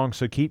pretty strong,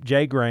 so keep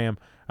Jay Graham.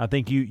 I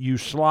think you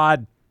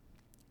slide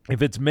 –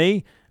 if it's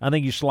me, I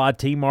think you slide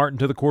T. Martin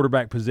to the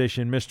quarterback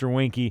position, Mr.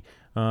 Winky,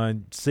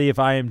 see if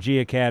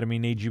IMG Academy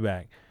needs you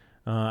back.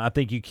 I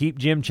think you keep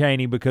Jim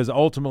Chaney because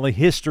ultimately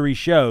history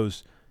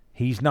shows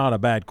he's not a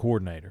bad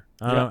coordinator.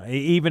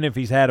 Even if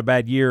he's had a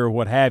bad year or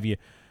what have you.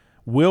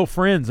 Will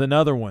Friend's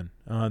another one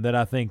that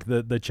I think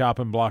the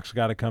chopping block's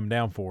got to come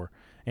down for,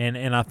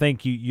 and I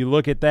think you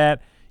look at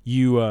that,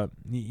 you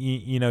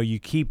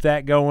keep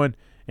that going,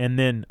 and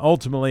then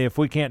ultimately if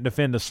we can't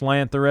defend a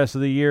slant the rest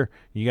of the year,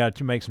 you got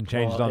to make some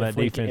changes on that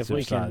defensive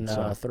side. If we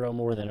can throw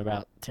more than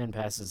about 10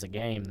 passes a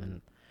game,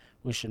 then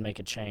we should make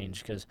a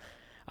change because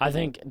I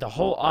think the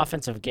whole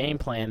offensive game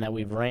plan that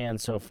we've ran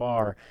so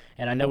far,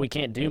 and I know we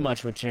can't do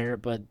much with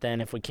Jarrett, but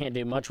then if we can't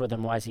do much with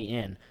him, why is he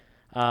in?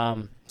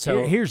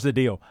 So here's the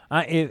deal.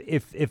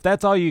 If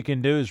that's all you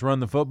can do is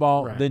run the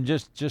football, then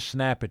just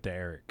snap it to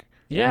Eric.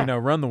 Yeah.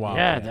 Run the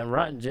Wildcat. Yeah,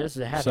 then just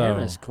have him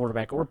as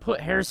quarterback. Or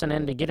put Harrison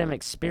in to get him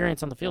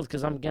experience on the field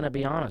because I'm going to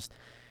be honest.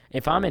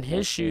 If I'm in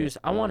his shoes,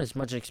 I want as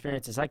much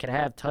experience as I could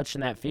have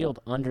touching that field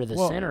under the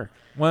center.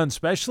 Well, and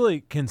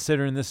especially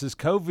considering this is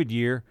COVID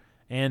year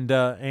and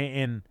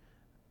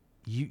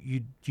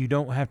you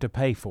don't have to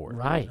pay for it.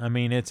 Right. I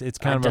mean, it's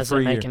kind of a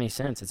free year. It doesn't make any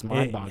sense. It's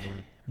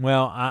mind-boggling.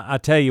 Well, I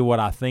tell you what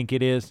I think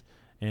it is,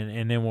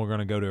 and then we're going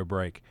to go to a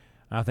break.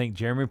 I think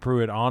Jeremy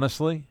Pruitt,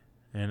 honestly,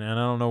 and I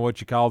don't know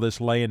what you call this,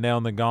 laying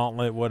down the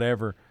gauntlet,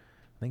 whatever,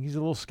 I think he's a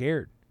little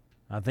scared.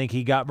 I think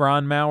he got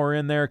Brian Maurer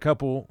in there a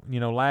couple,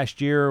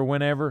 last year or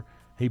whenever.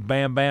 He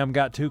bam,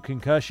 got 2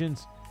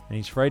 concussions, and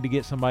he's afraid to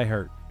get somebody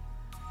hurt.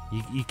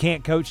 You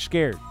can't coach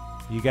scared.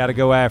 You got to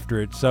go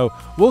after it. So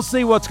we'll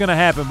see what's going to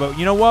happen. But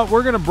you know what?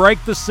 We're going to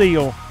break the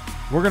seal.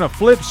 We're going to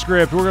flip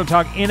script. We're going to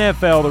talk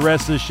NFL the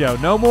rest of the show.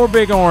 No more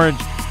Big Orange.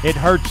 It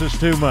hurts us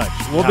too much.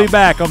 We'll be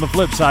back on the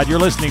flip side. You're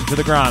listening to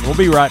The Grind. We'll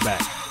be right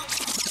back.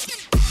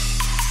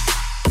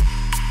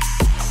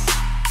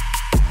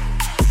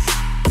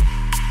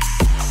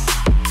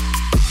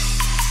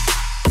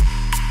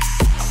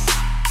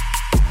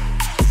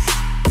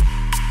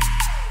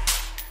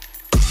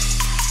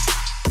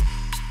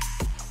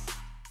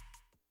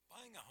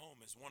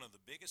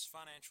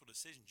 financial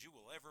decisions you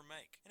will ever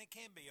make, and it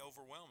can be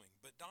overwhelming,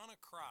 but Donna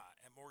Cry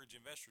at Mortgage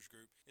Investors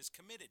Group is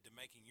committed to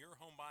making your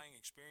home buying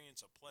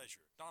experience a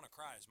pleasure. Donna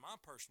Cry is my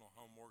personal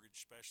home mortgage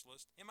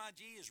specialist.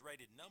 MIG is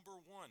rated number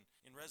 1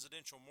 in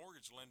residential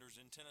mortgage lenders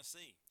in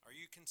Tennessee. Are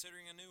you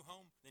considering a new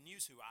home? Then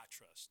use who I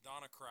trust,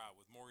 Donna Cry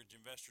with Mortgage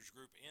Investors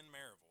Group in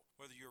Maryville.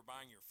 Whether you're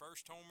buying your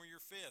first home or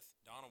your fifth,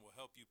 Donna will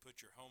help you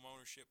put your home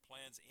ownership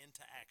plans into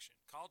action.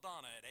 Call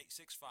Donna at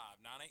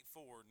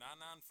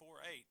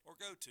 865-984-9948 or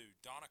go to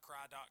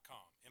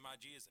donnacry.com.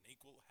 MIG is an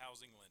equal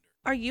housing lender.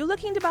 Are you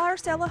looking to buy or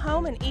sell a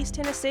home in East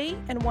Tennessee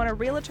and want a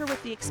realtor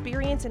with the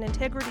experience and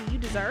integrity you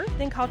deserve?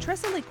 Then call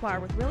Tressa Lequire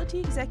with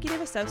Realty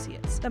Executive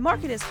Associates. The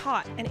market is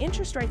hot and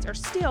interest rates are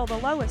still the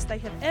lowest they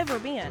have ever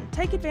been.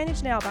 Take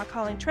advantage now by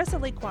calling Tressa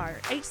Lequire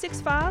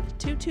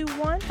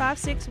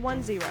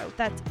 865-221-5610.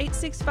 That's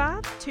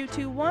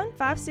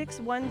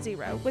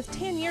 865-221-5610. With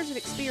 10 years of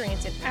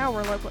experience in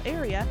our local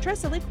area,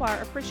 Tressa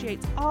Lequire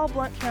appreciates all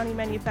Blount County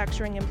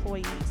manufacturing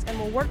employees and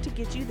will work to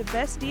get you the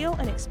best deal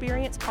and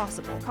experience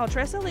possible. Call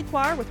Tressa Lequire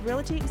with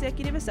Realty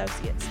Executive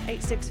Associates,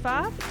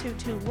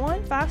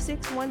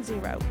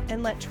 865-221-5610,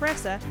 and let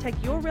Tressa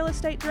take your real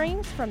estate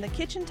dreams from the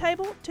kitchen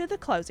table to the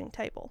closing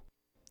table.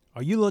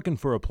 Are you looking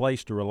for a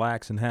place to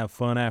relax and have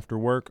fun after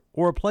work,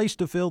 or a place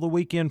to fill the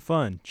weekend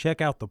fun?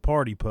 Check out the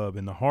Party Pub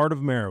in the heart of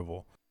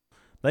Maryville.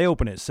 They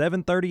open at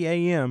 7:30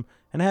 a.m.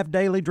 and have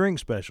daily drink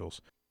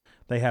specials.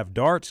 They have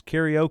darts,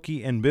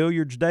 karaoke, and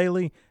billiards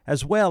daily,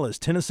 as well as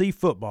Tennessee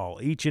football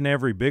each and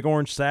every Big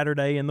Orange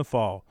Saturday in the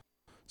fall.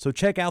 So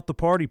check out the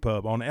Party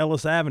Pub on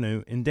Ellis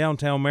Avenue in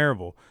downtown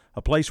Maryville,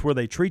 a place where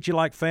they treat you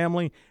like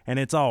family, and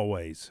it's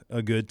always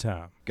a good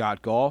time.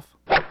 Got golf?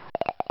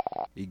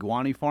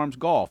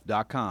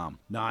 IguaniFarmsGolf.com,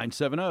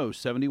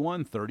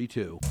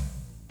 970-7132.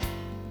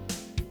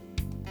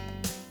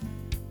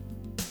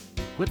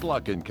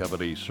 Whitlock &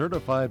 Company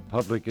Certified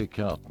Public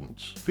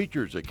Accountants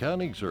features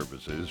accounting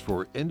services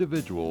for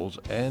individuals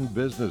and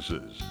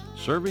businesses.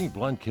 Serving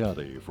Blount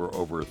County for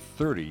over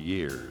 30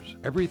 years.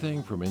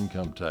 Everything from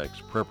income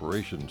tax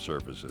preparation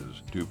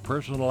services to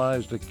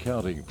personalized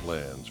accounting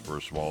plans for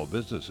small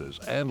businesses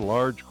and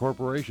large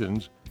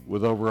corporations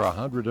with over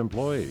 100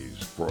 employees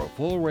for a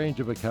full range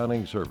of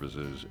accounting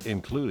services,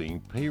 including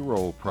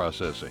payroll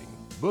processing,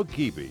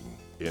 bookkeeping,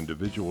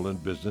 individual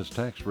and business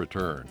tax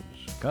returns,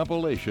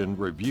 compilation,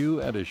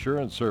 review, and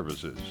assurance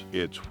services.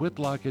 It's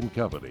Whitlock &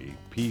 Company,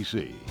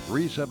 PC,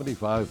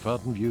 375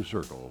 Fountain View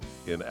Circle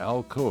in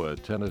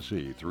Alcoa,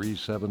 Tennessee,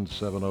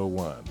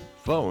 37701.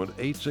 Phone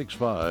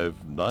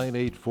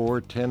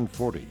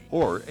 865-984-1040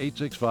 or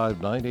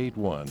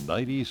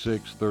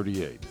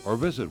 865-981-9638 or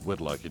visit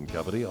Whitlock &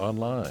 Company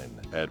online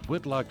at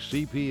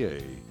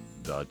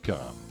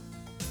whitlockcpa.com.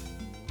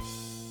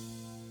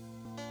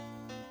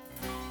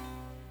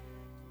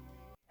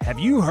 Have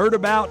you heard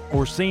about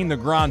or seen the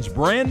Grind's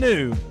brand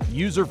new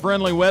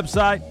user-friendly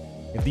website?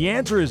 If the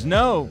answer is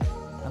no,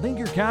 I think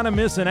you're kind of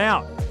missing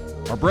out.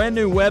 Our brand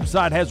new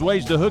website has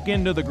ways to hook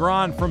into the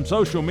Grind from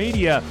social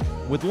media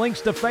with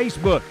links to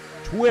Facebook,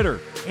 Twitter,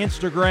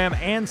 Instagram,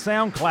 and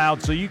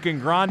SoundCloud so you can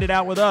grind it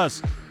out with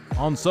us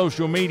on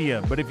social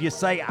media. But if you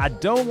say, I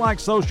don't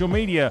like social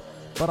media,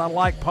 but I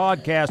like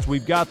podcasts,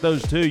 we've got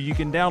those too. You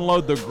can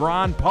download the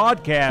Grind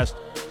podcast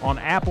on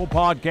Apple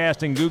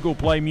Podcast and Google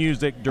Play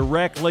Music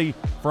directly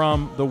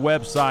from the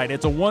website.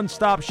 It's a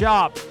one-stop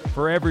shop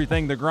for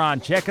everything The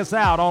Grind. Check us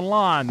out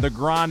online,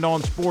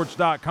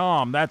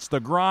 thegrindonsports.com. That's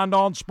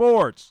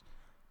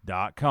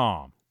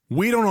thegrindonsports.com.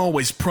 We don't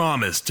always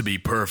promise to be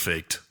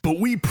perfect, but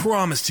we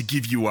promise to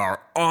give you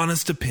our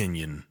honest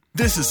opinion.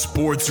 This is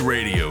sports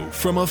radio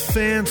from a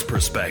fan's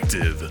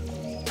perspective.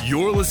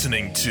 You're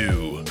listening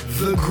to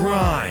The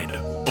Grind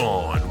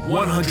on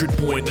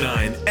 100.9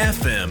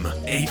 FM,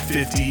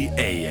 850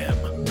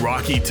 AM,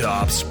 Rocky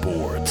Top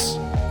Sports.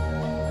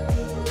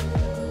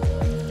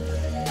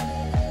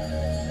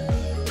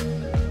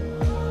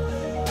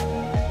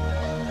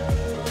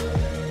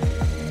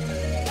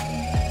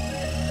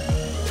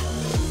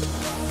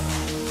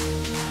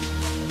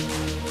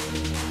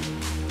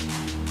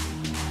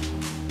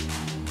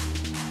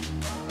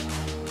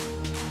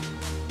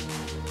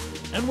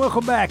 And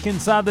welcome back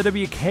inside the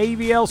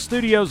WKVL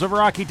studios of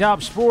Rocky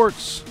Top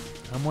Sports.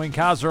 I'm Wayne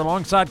Kaiser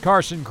alongside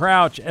Carson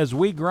Crouch as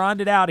we grind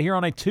it out here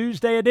on a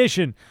Tuesday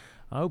edition.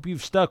 I hope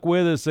you've stuck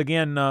with us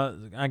again.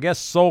 I guess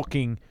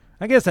sulking.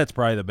 I guess that's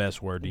probably the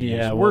best word to use.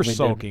 Yeah, we're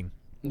sulking.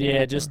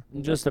 Yeah,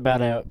 just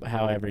about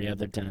how every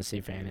other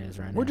Tennessee fan is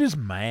right now. We're just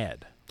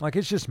mad. Like,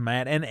 it's just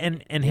mad.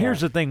 And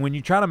here's the thing. When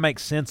you try to make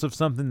sense of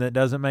something that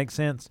doesn't make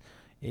sense,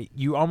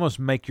 you almost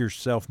make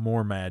yourself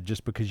more mad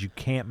just because you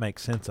can't make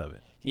sense of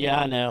it.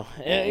 Yeah, I know.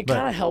 It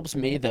kind of helps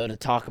me, though, to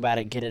talk about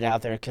it, get it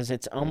out there, because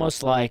it's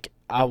almost like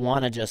I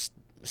want to just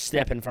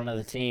step in front of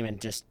the team and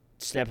just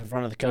step in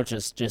front of the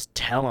coaches, just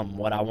tell them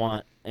what I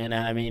want. And,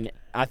 I mean,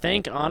 I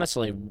think,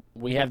 honestly,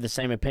 we have the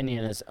same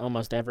opinion as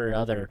almost every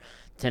other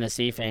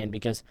Tennessee fan,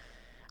 because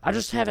I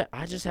just have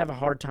a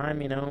hard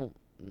time,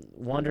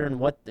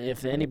 wondering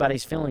if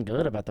anybody's feeling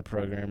good about the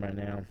program right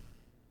now.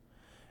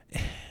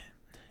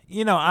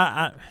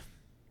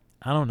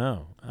 I don't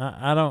know.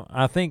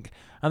 I think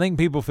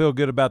people feel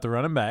good about the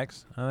running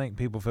backs. I think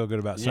people feel good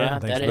about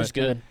certain things. Yeah, that is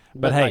good.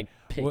 But hey,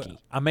 picky.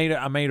 I made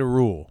a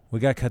rule. We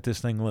got to cut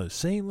this thing loose.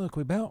 See, look,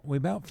 we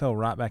about fell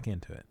right back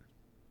into it.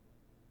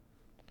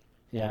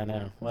 Yeah, I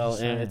know. Well,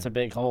 it's a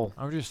big hole.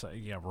 I'm just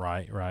saying, yeah,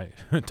 right.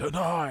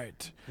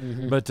 Tonight.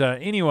 Mm-hmm. But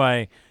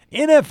anyway,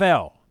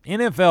 NFL.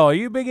 Are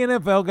you a big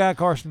NFL guy,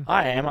 Carson?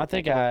 I am. I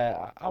think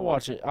I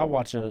watch it. I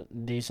watch a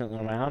decent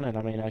amount, and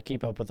I mean, I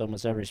keep up with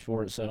almost every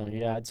sport. So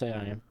yeah, I'd say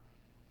I am.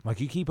 Like,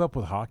 you keep up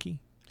with hockey?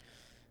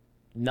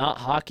 Not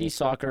hockey,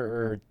 soccer,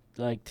 or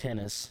like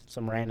tennis.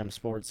 Some random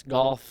sports.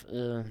 Golf.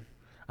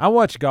 I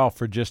watch golf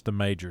for just the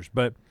majors,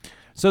 but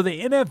so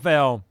the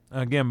NFL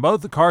again.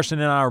 Both Carson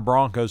and I are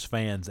Broncos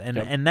fans,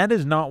 and that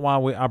is not why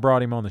I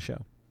brought him on the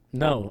show.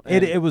 No,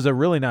 it was a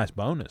really nice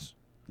bonus.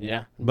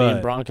 Yeah, but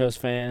being Broncos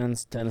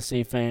fans,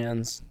 Tennessee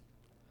fans.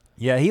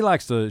 Yeah, he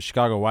likes the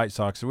Chicago White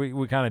Sox.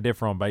 We kind of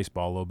differ on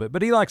baseball a little bit,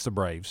 but he likes the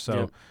Braves,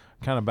 so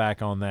kind of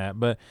back on that.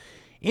 But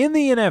in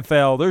the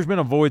NFL, there's been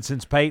a void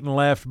since Peyton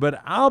left,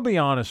 but I'll be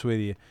honest with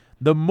you.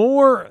 The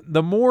more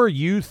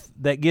youth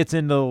that gets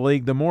into the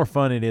league, the more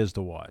fun it is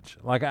to watch.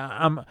 Like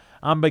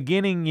I'm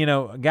beginning,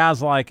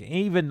 guys like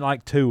even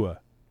like Tua.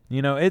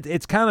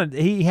 It's kind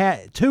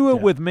of Tua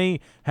with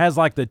me has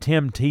like the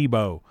Tim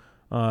Tebow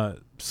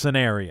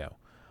scenario.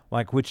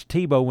 Like, which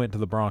Tebow went to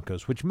the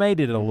Broncos, which made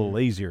it a little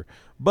easier.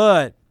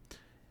 But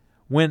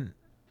when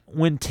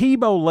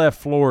Tebow left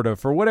Florida,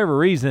 for whatever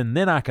reason,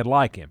 then I could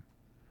like him.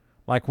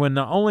 Like when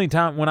the only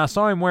time when I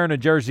saw him wearing a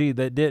jersey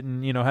that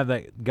didn't, have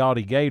that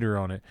gaudy gator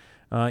on it,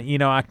 I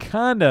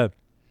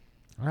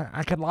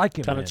I could like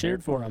him. Kind of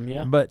cheered for him,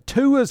 yeah. But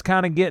Tua's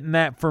kind of getting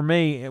that for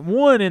me.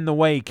 One, in the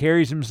way he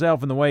carries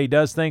himself and the way he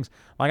does things.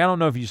 Like, I don't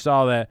know if you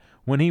saw that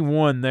when he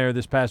won there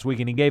this past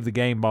weekend, he gave the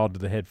game ball to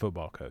the head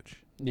football coach.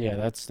 Yeah,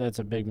 that's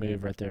a big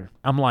move right there.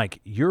 I'm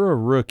like, you're a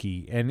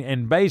rookie,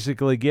 and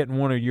basically getting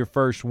one of your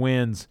first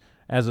wins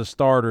as a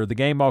starter, the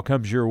game ball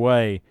comes your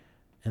way,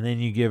 and then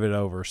you give it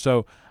over.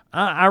 So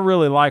I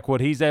really like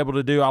what he's able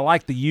to do. I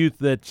like the youth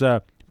that's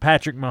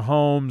Patrick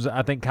Mahomes.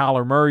 I think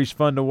Kyler Murray's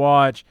fun to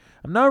watch.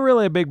 I'm not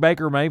really a big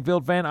Baker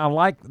Mayfield fan. I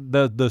like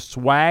the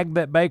swag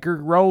that Baker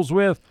rolls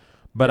with,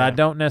 but I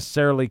don't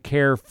necessarily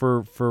care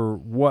for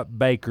what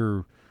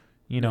Baker,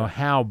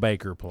 how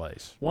Baker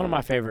plays. One of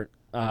my favorite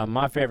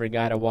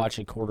guy to watch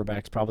at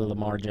quarterback is probably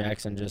Lamar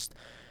Jackson.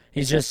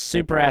 He's just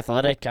super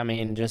athletic. I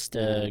mean,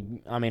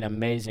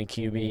 amazing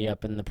QB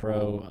up in the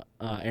pro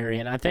area.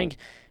 And I think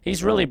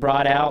he's really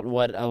brought out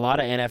what a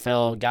lot of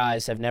NFL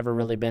guys have never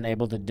really been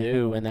able to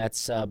do, and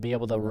that's be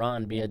able to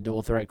run, be a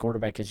dual-threat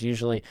quarterback. Because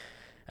usually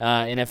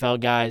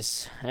NFL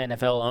guys,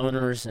 NFL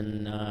owners,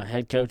 and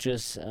head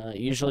coaches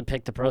usually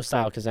pick the pro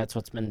style because that's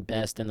what's been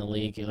best in the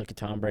league. You look at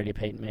Tom Brady,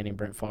 Peyton Manning,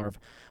 Brett Favre, a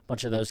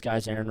bunch of those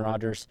guys, Aaron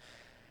Rodgers.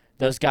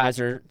 Those guys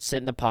are sit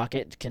in the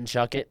pocket, can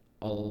chuck it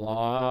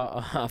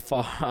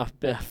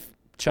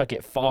chuck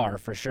it far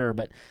for sure.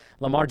 But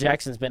Lamar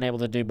Jackson's been able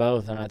to do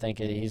both, and I think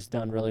he's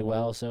done really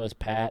well. So is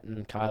Pat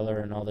and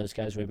Kyler and all those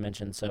guys we've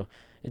mentioned. So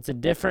it's a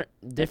different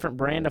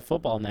brand of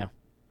football now.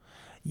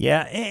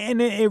 Yeah,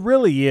 and it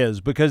really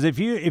is, because if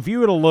you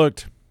would have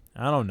looked,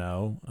 I don't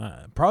know,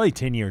 probably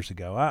 10 years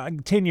ago.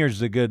 10 years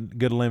is a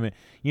good limit.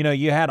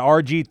 You had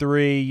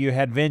RG3, you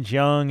had Vince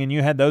Young, and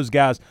you had those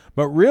guys,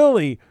 but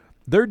really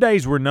their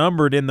days were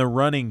numbered in the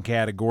running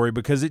category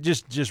because it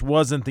just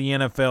wasn't the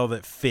NFL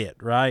that fit,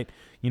 right?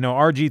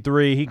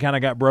 RG3, he kind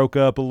of got broke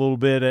up a little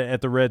bit at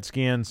the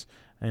Redskins,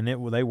 and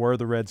they were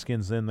the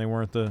Redskins then. They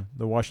weren't the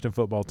Washington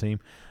football team.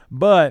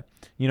 But,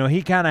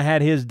 he kind of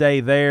had his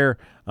day there.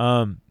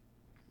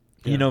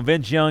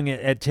 Vince Young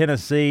at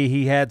Tennessee,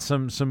 he had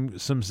some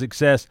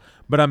success.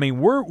 But, I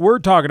mean, we're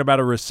talking about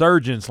a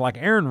resurgence. Like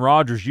Aaron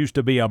Rodgers used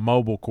to be a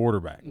mobile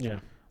quarterback. Yeah.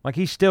 Like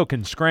he still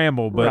can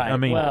scramble, but right. I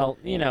mean, well,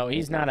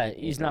 he's not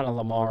a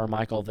Lamar or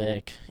Michael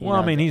Vick.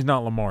 He's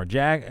not Lamar.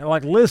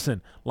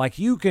 Listen,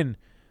 you can.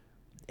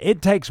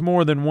 It takes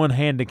more than one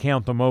hand to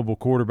count the mobile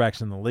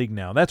quarterbacks in the league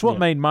now. That's what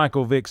made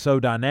Michael Vick so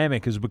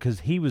dynamic, is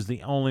because he was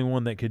the only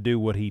one that could do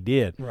what he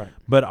did. Right.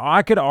 But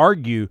I could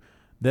argue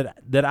that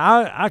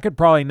I could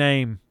probably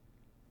name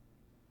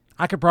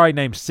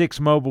 6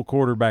 mobile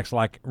quarterbacks,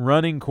 like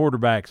running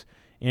quarterbacks,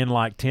 in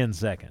 10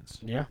 seconds.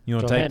 Yeah. You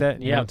want to take that?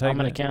 Yeah, I'm going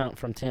to count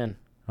from 10.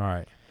 All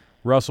right.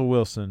 Russell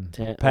Wilson,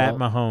 10, Pat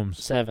Mahomes.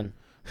 7,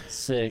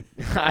 6.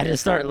 I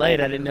just started late.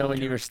 I didn't know when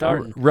you were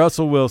starting.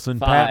 Russell Wilson,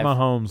 5, Pat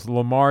Mahomes,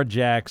 Lamar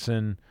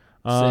Jackson.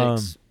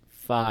 6,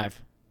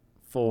 5,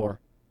 4,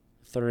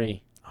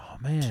 3. Oh,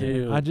 man.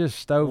 2, I just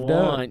stoved 1.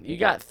 up. You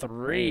got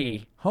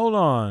 3. Hold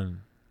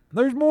on.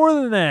 There's more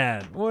than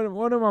that.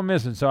 What am I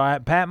missing? So I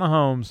had Pat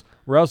Mahomes,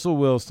 Russell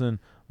Wilson,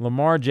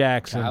 Lamar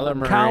Jackson,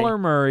 Kyler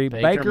Murray,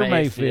 Baker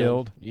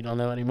Mayfield. You don't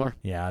know anymore?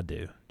 Yeah, I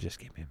do. Just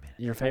give me a minute.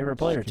 Your favorite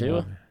player,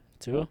 Tua?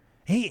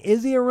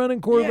 Is he a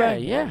running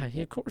quarterback? Yeah,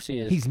 of course he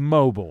is. He's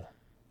mobile.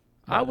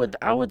 I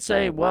would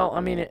say, well,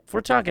 I mean, if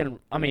we're talking,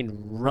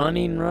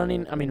 running,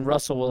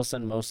 Russell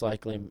Wilson most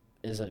likely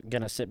is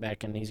going to sit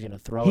back and he's going to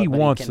throw it. He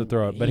wants to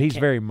throw it, but he's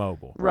very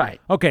mobile.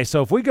 Right. Okay,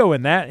 so if we go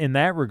in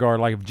that regard,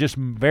 like just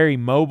very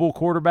mobile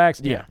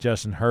quarterbacks,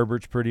 Justin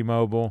Herbert's pretty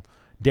mobile.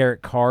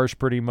 Derek Carr's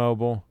pretty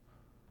mobile.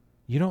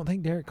 You don't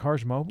think Derek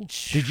Carr's mobile?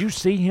 Did you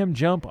see him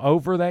jump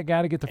over that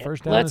guy to get the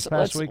first down this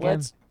past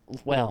weekend?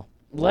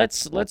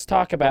 Let's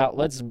talk about,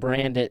 let's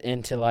brand it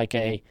into like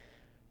a,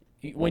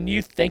 when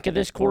you think of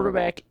this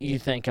quarterback, you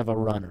think of a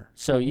runner.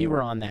 So you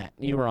were on that.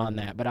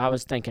 But I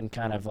was thinking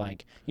kind of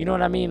like, you know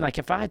what I mean? Like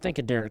if I think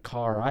of Derek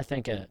Carr, I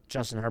think of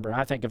Justin Herbert,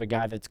 I think of a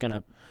guy that's going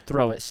to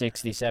throw it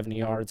 60, 70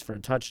 yards for a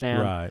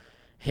touchdown, right,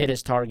 hit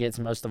his targets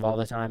most of all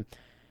the time.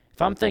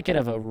 If I'm thinking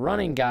of a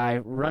running guy,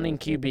 running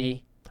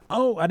QB.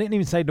 Oh, I didn't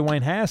even say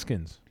Dwayne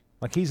Haskins.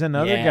 Like he's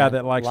another guy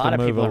that likes to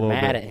move a little bit. A lot of people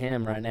are mad at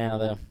him right now,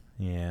 though.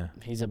 Yeah.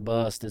 He's a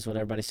bust is what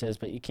everybody says,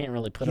 but you can't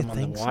really put him on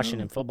the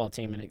Washington football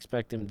team and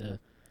expect him to.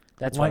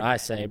 That's what I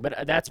say.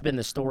 But that's been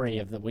the story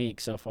of the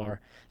week so far,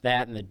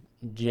 that and the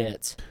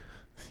Jets.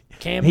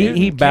 Cam Newton.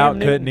 He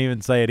couldn't even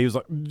say it. He was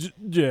like,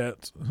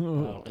 Jets.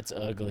 Oh, it's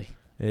ugly.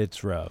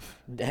 It's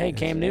rough. Hey,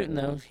 Cam Newton,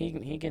 though,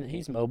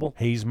 he's mobile.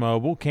 He's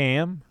mobile,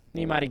 Cam.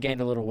 He might have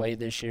gained a little weight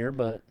this year,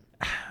 but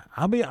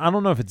I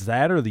don't know if it's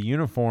that or the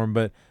uniform,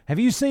 but have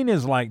you seen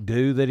his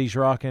do that he's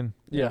rocking?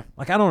 Yeah.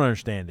 Like I don't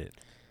understand it.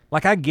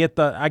 Like I get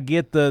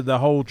the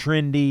whole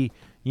trendy,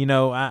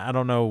 I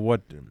don't know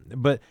what,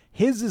 but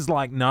his is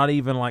not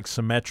even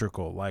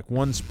symmetrical. Like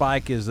one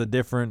spike is a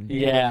different.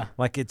 Yeah.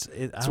 Like it's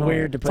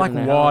weird to put.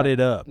 It's wadded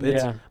up.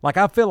 It's yeah. Like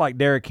I feel like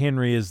Derrick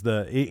Henry is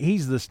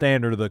he's the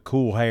standard of the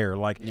cool hair.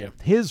 Like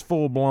his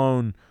full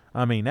blown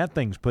I mean, that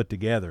thing's put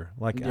together.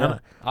 Like, Yeah.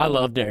 I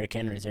love Derrick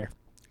Henry's here.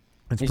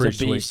 it's He's a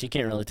pretty beast. sweet. You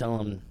can't really tell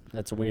him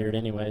that's weird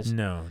anyways.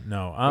 No. He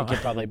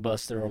could probably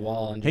bust through a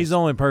wall. And He's just, the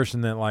only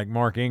person that, like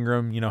Mark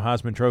Ingram,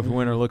 Heisman Trophy Mm-hmm.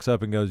 winner, looks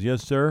up and goes,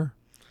 "Yes, sir."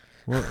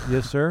 Well,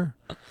 yes, sir.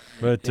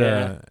 But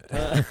Yeah.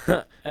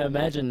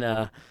 Imagine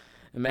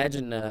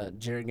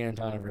Jared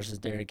Garantano versus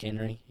Derrick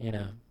Henry in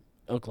a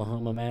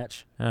Oklahoma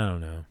match. I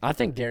don't know. I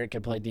think Derrick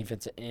could play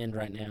defensive end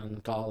right now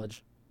in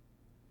college.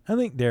 I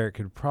think Derek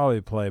could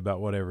probably play about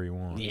whatever he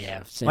wants.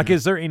 Yeah. Like,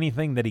 is there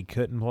anything that he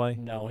couldn't play?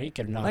 No, he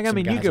could knock Like, I some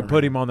mean, you guys could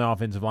put around. him on the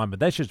offensive line, but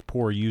that's just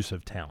poor use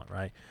of talent,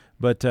 right?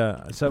 But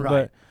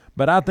Right.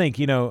 but I think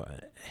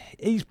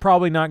he's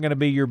probably not going to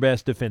be your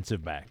best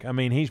defensive back. I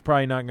mean, he's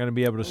probably not going to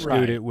be able to scoot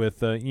Right. it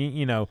with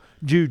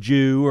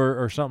Juju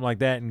or something like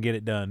that and get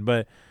it done.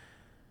 But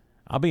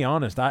I'll be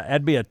honest,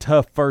 that'd be a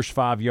tough first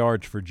 5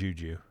 yards for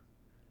Juju.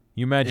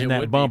 You imagine It that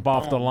would be bump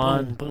off the boom,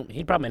 line? boom, boom.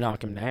 He'd probably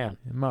knock him down.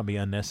 It might be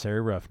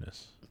unnecessary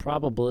roughness.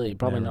 Probably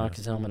Never knock know.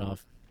 his helmet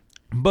off.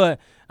 But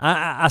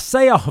I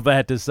say all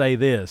that to say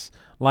this.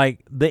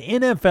 Like, the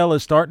NFL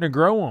is starting to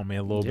grow on me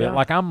a little bit. Yeah.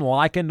 Like, I'm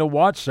liking to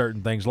watch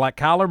certain things, like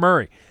Kyler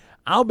Murray.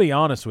 I'll be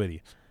honest with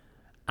you.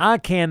 I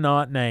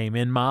cannot name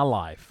in my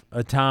life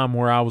a time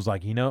where I was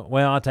like,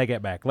 I'll take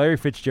it back. Larry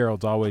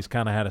Fitzgerald's always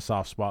kind of had a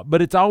soft spot.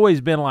 But it's always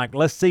been like,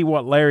 let's see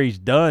what Larry's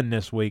done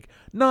this week.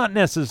 Not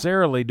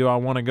necessarily do I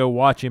want to go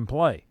watch him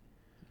play.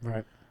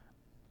 Right.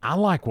 I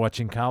like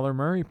watching Kyler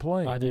Murray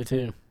play. I do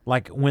too.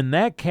 Like, when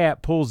that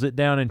cat pulls it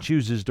down and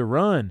chooses to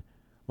run,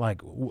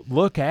 like,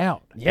 look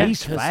out. Yeah,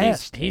 He's 'cause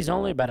fast. He's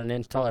only about an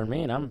inch taller than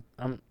me, and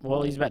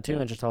he's about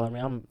 2 inches taller than me.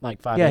 I'm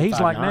like 5'8", Yeah, he's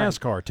like 5'9".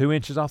 NASCAR, 2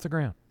 inches off the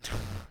ground.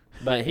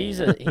 But he's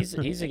a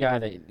guy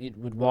that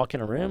would walk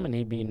in a room and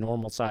he'd be a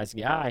normal sized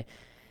guy,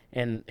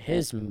 and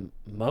his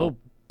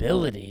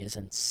mobility is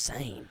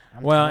insane.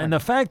 Well, and the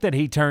fact that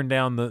he turned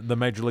down the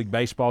Major League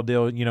Baseball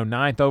deal,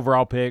 9th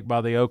overall pick by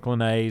the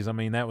Oakland A's, I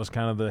mean, that was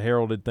kind of the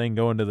heralded thing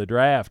going to the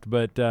draft.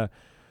 But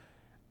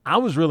I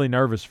was really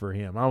nervous for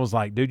him. I was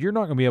like, dude, you're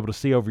not going to be able to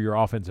see over your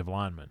offensive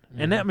lineman.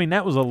 And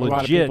that was a lot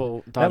of legit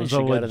people thought he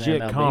should go to the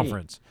MLB.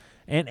 conference.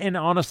 And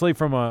honestly,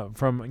 from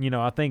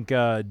I think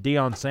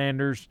Deion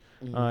Sanders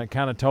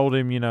kind of told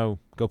him,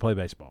 go play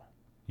baseball.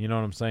 You know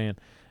what I'm saying?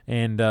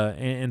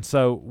 And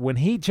so when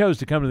he chose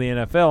to come to the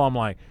NFL, I'm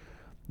like,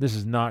 this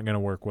is not going to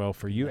work well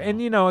for you.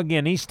 And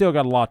again, he's still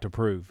got a lot to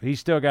prove. He's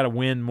still got to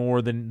win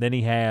more than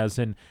he has.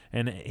 And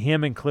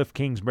him and Cliff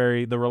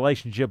Kingsbury, the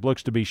relationship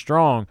looks to be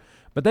strong,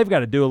 but they've got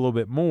to do a little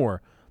bit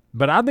more.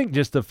 But I think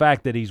just the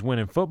fact that he's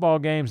winning football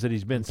games, that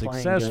he's been Playing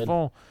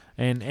successful,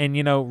 and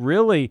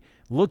really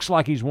looks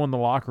like he's won the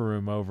locker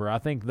room over. I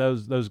think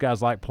those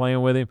guys like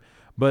playing with him.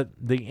 But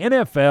the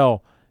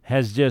NFL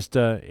has just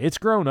it's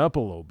grown up a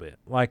little bit.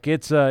 Like,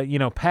 it's Pat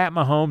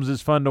Mahomes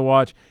is fun to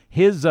watch.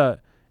 His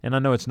and I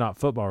know it's not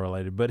football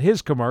related, but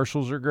his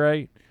commercials are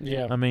great.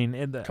 Yeah. I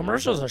mean,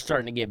 commercials are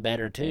starting to get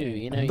better too.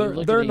 You look they're at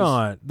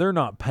these, they're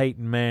not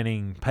Peyton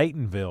Manning,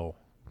 Peytonville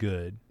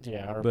good.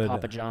 Yeah, or but,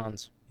 Papa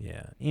John's.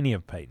 Yeah, any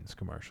of Peyton's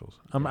commercials.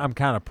 I'm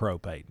kind of pro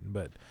Peyton,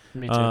 but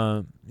Me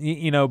too.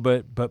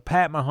 but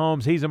Pat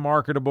Mahomes, he's a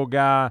marketable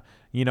guy.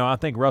 I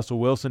think Russell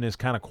Wilson is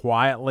kind of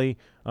quietly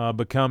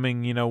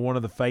becoming one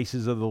of the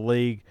faces of the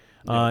league.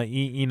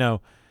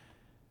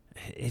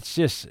 It's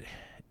just,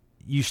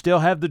 you still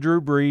have the Drew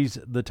Brees,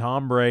 the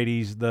Tom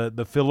Brady's,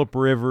 the Phillip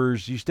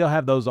Rivers. You still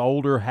have those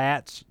older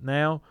hats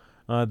now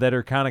that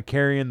are kind of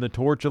carrying the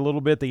torch a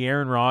little bit. The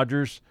Aaron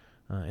Rodgers.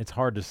 It's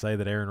hard to say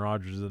that Aaron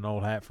Rodgers is an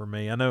old hat for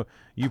me. I know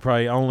you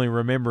probably only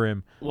remember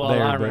him. Well,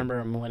 there, I but remember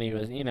him when he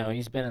was,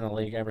 he's been in the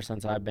league ever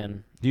since I've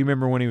been. Do you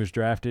remember when he was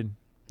drafted?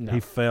 No.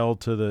 He fell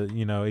to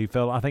he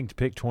fell, I think, to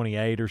pick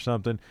 28 or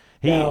something.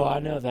 No, I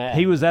know that.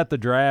 He was at the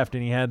draft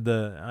and he had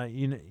the,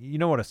 you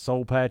know what a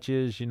soul patch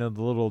is? The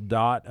little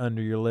dot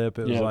under your lip.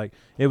 It was like,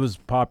 it was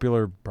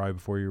popular probably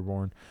before you were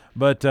born.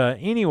 But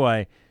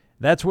anyway,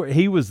 that's where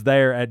he was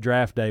there at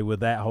draft day with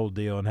that whole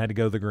deal and had to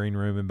go to the green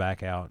room and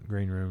back out.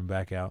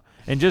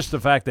 And just the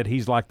fact that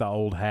he's like the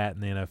old hat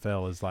in the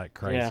NFL is like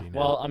crazy. Yeah, now.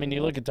 well, I mean,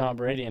 you look at Tom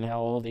Brady and how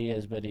old he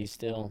is, but he's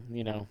still,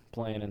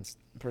 playing and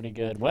pretty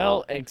good.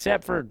 Well,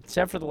 except for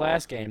the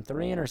last game,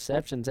 3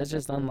 interceptions. That's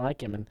just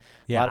unlike him. And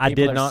yeah, I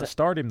did not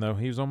start him though.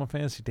 He was on my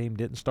fantasy team.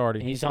 Didn't start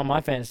him. He's on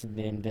my fantasy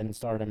team. Didn't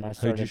start him. I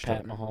started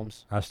Pat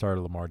Mahomes. I started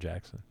Lamar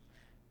Jackson.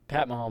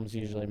 Pat Mahomes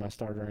usually my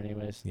starter,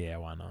 anyways. Yeah,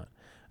 why not?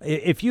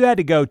 If you had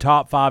to go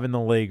top 5 in the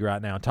league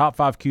right now, top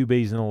 5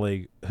 QBs in the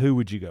league, who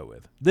would you go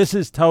with? This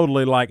is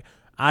totally like,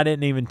 I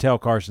didn't even tell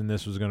Carson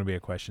this was going to be a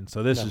question,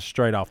 so this is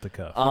straight off the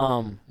cuff.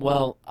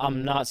 Well,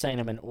 I'm not saying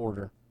them in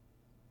order.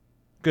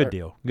 Good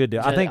deal.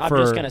 I think I'm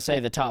just going to say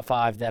the top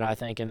 5 that I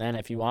think, and then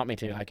if you want me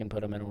to, I can put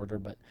them in order.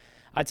 But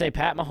I'd say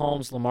Pat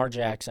Mahomes, Lamar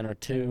Jackson are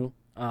 2.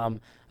 I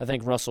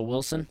think Russell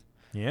Wilson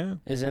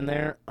is in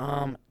there.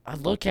 I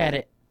look at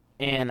it,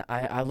 and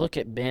I look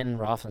at Ben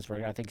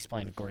Roethlisberger. I think he's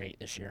playing great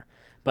this year.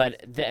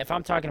 But if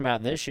I'm talking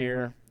about this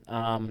year,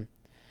 man,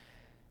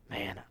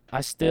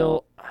 I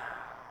still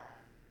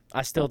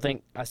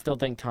think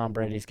Tom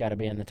Brady's got to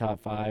be in the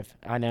top 5.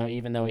 I know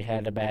even though he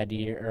had a bad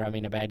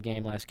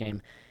game last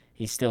game,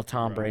 he's still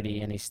Tom Brady,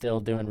 and he's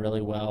still doing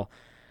really well.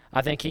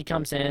 I think he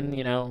comes in,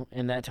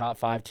 in that top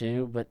 5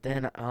 too. But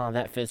then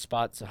that fifth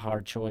spot's a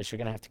hard choice. You're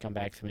gonna have to come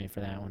back to me for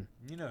that one.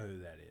 You know who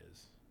that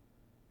is?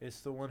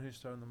 It's the one who's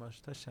thrown the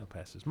most touchdown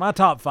passes. My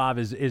top 5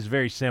 is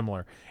very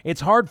similar.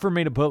 It's hard for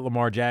me to put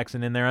Lamar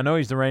Jackson in there. I know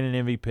he's the reigning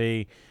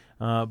MVP,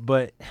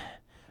 but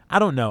I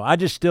don't know. I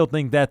still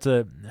think that's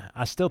a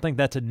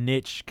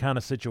niche kind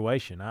of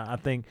situation. I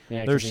think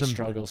there's some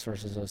struggles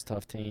versus those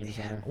tough teams.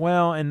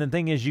 Well, and the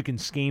thing is, you can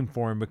scheme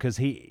for him because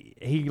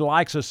he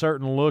likes a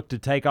certain look to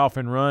take off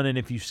and run, and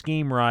if you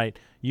scheme right,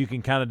 you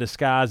can kind of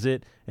disguise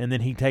it, and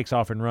then he takes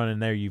off and run,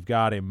 and there you've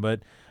got him.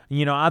 But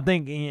I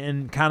think,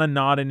 and kind of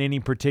not in any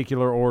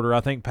particular order,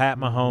 I think Pat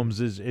Mahomes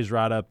is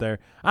right up there.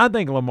 I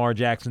think Lamar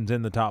Jackson's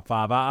in the top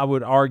 5. I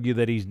would argue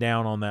that he's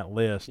down on that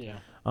list. Yeah.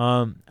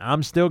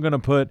 I'm still going to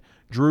put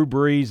Drew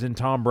Brees and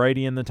Tom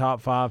Brady in the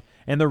top 5.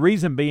 And the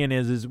reason being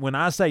is when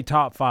I say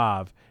top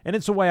 5, and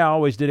it's the way I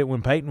always did it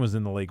when Peyton was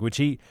in the league, which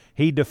he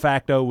de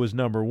facto was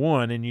number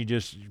 1, and you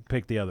just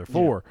pick the other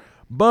 4. Yeah.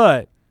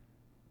 But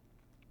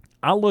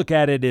I look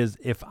at it as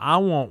if I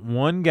want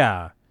one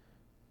guy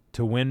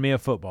to win me a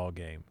football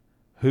game,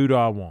 who do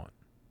I want?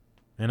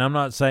 And I'm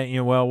not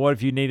saying, what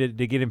if you needed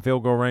to get in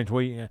field goal range?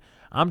 Well,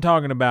 I'm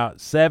talking about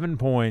 7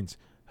 points.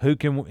 Who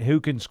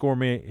can score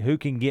me? Who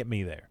can get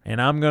me there? And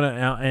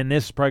and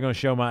this is probably gonna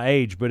show my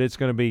age, but it's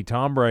gonna be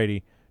Tom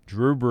Brady,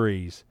 Drew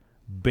Brees,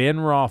 Ben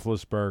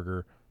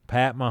Roethlisberger,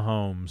 Pat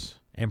Mahomes,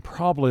 and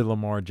probably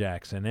Lamar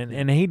Jackson.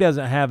 And he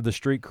doesn't have the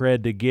street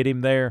cred to get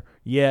him there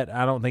yet.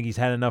 I don't think he's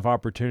had enough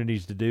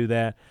opportunities to do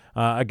that.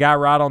 A guy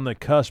right on the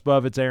cusp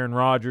of it's Aaron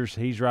Rodgers.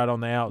 He's right on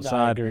the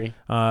outside. I agree.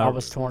 I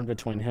was torn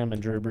between him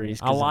and Drew Brees.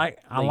 I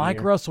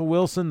like Russell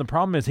Wilson. The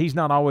problem is he's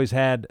not always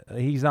had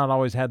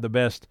the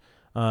best.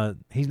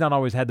 He's not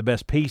always had the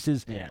best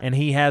pieces, and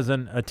he has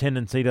a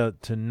tendency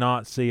to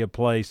not see a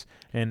place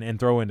and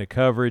throw into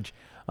coverage.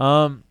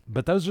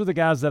 But those are the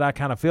guys that I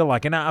kind of feel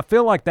like. And I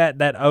feel like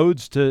that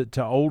odes to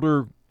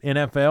older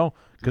NFL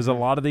because a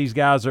lot of these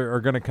guys are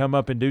going to come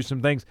up and do some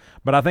things.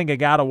 But I think a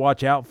guy to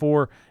watch out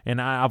for,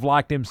 and I've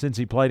liked him since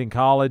he played in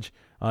college,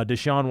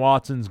 Deshaun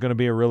Watson's going to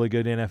be a really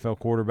good NFL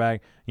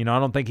quarterback. I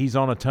don't think he's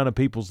on a ton of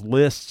people's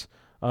lists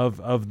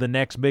of the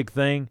next big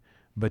thing.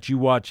 But you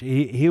watch,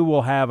 he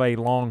will have a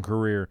long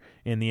career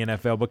in the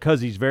NFL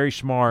because he's very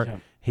smart,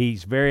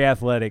 he's very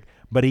athletic,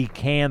 but he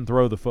can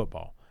throw the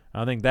football.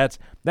 I think that's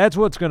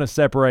what's going to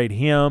separate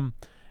him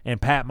and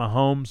Pat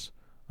Mahomes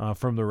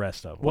from the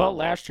rest of them. Well,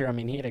 last year,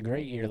 he had a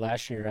great year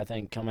last year, I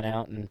think, coming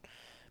out and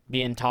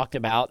being talked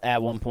about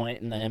at one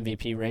point in the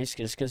MVP race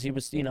just because he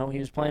was, he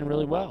was playing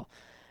really well.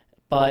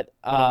 But,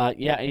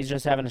 he's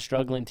just having a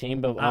struggling team.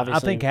 But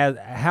obviously, I think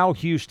how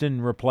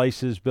Houston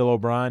replaces Bill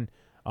O'Brien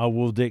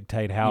will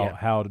dictate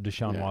how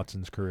Deshaun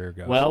Watson's career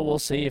goes. Well, we'll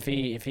see if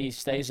he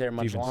stays there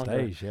much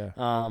longer.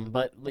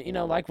 But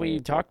like we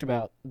talked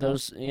about,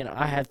 those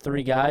I had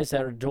 3 guys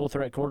that are dual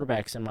threat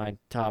quarterbacks in my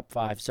top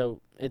 5.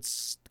 So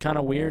it's kind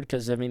of weird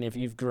because if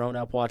you've grown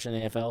up watching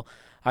the NFL,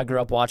 I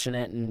grew up watching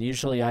it, and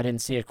usually I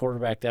didn't see a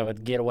quarterback that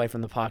would get away from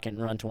the pocket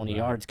and run 20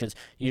 yards because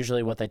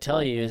usually what they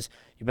tell you is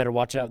you better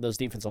watch out. Those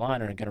defensive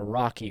line are going to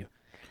rock you.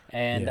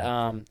 And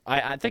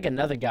I think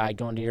another guy,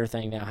 going to your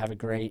thing now, have a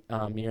great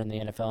year in the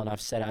NFL, and I've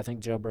said I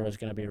think Joe Burrow is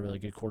going to be a really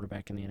good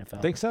quarterback in the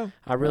NFL. Think so?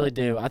 I really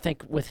do. I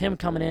think with him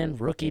coming in,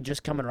 rookie,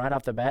 just coming right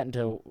off the bat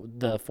into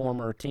the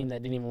former team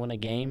that didn't even win a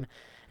game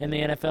in the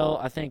NFL,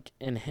 I think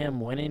in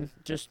him winning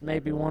just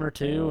maybe 1 or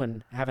 2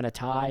 and having a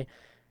tie,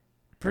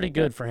 pretty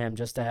good for him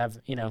just to have,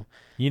 not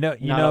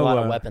a lot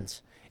of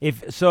weapons.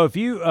 If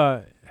you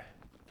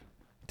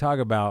talk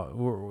about,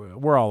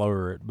 we're all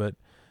over it, but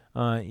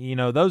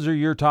those are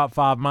your top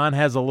 5. Mine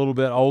has a little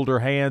bit older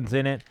hands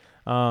in it.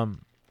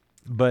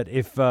 But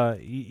if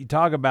you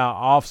talk about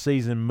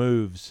off-season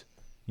moves,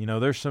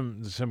 there's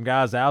some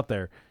guys out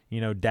there.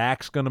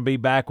 Dak's going to be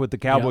back with the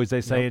Cowboys,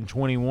 they say, in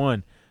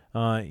 21.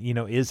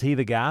 Is he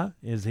the guy?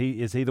 Is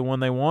he the one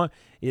they want?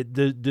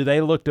 Do they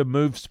look to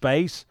move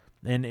space?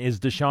 And is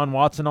Deshaun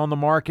Watson on the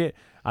market?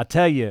 I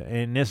tell you,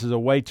 and this is a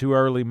way too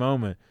early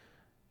moment,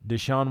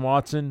 Deshaun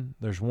Watson,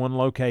 there's one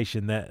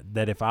location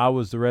that if I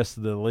was the rest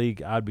of the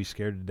league, I'd be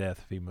scared to death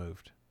if he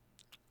moved.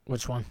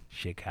 Which one?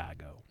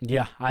 Chicago.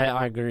 Yeah,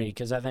 I agree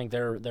because I think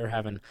they're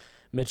having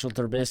Mitchell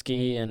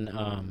Trubisky and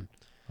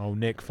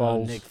Nick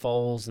Foles. Nick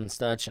Foles and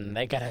such, and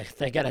they got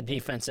a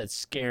defense that's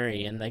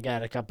scary, and they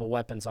got a couple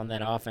weapons on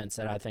that offense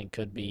that I think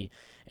could be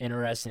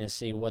interesting to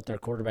see what their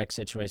quarterback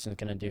situation is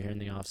going to do here in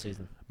the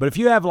offseason. But if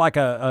you have like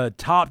a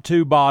top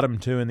 2, bottom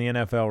 2 in the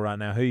NFL right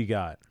now, who you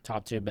got?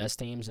 Top 2 best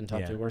teams and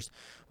top 2 worst?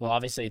 Well,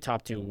 obviously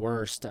top 2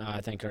 worst, I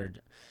think, are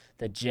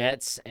the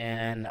Jets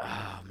and,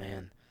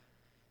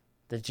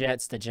 the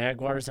Jets. The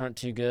Jaguars aren't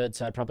too good,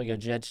 so I'd probably go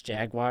Jets,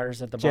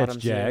 Jaguars at the bottom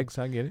 2. Jags,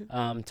 I get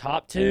it.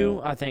 Top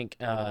 2, I think,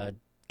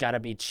 got to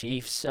be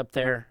Chiefs up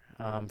there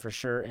for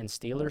sure, and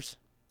Steelers.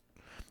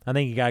 I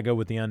think you got to go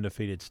with the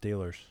undefeated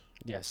Steelers.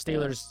 Yeah,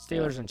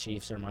 Steelers and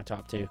Chiefs are my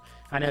top 2.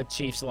 I know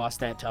Chiefs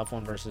lost that tough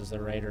one versus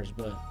the Raiders,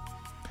 but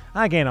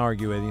I can't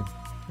argue with you.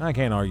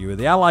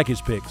 I like his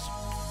picks.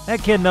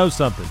 That kid knows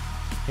something.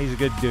 He's a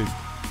good dude.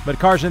 But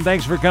Carson,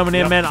 thanks for coming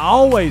in, man.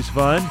 Always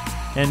fun.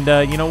 And,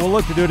 we'll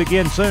look to do it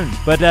again soon.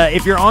 But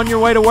if you're on your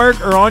way to work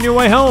or on your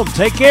way home,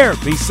 take care.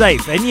 Be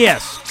safe. And,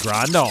 yes,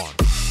 grind on.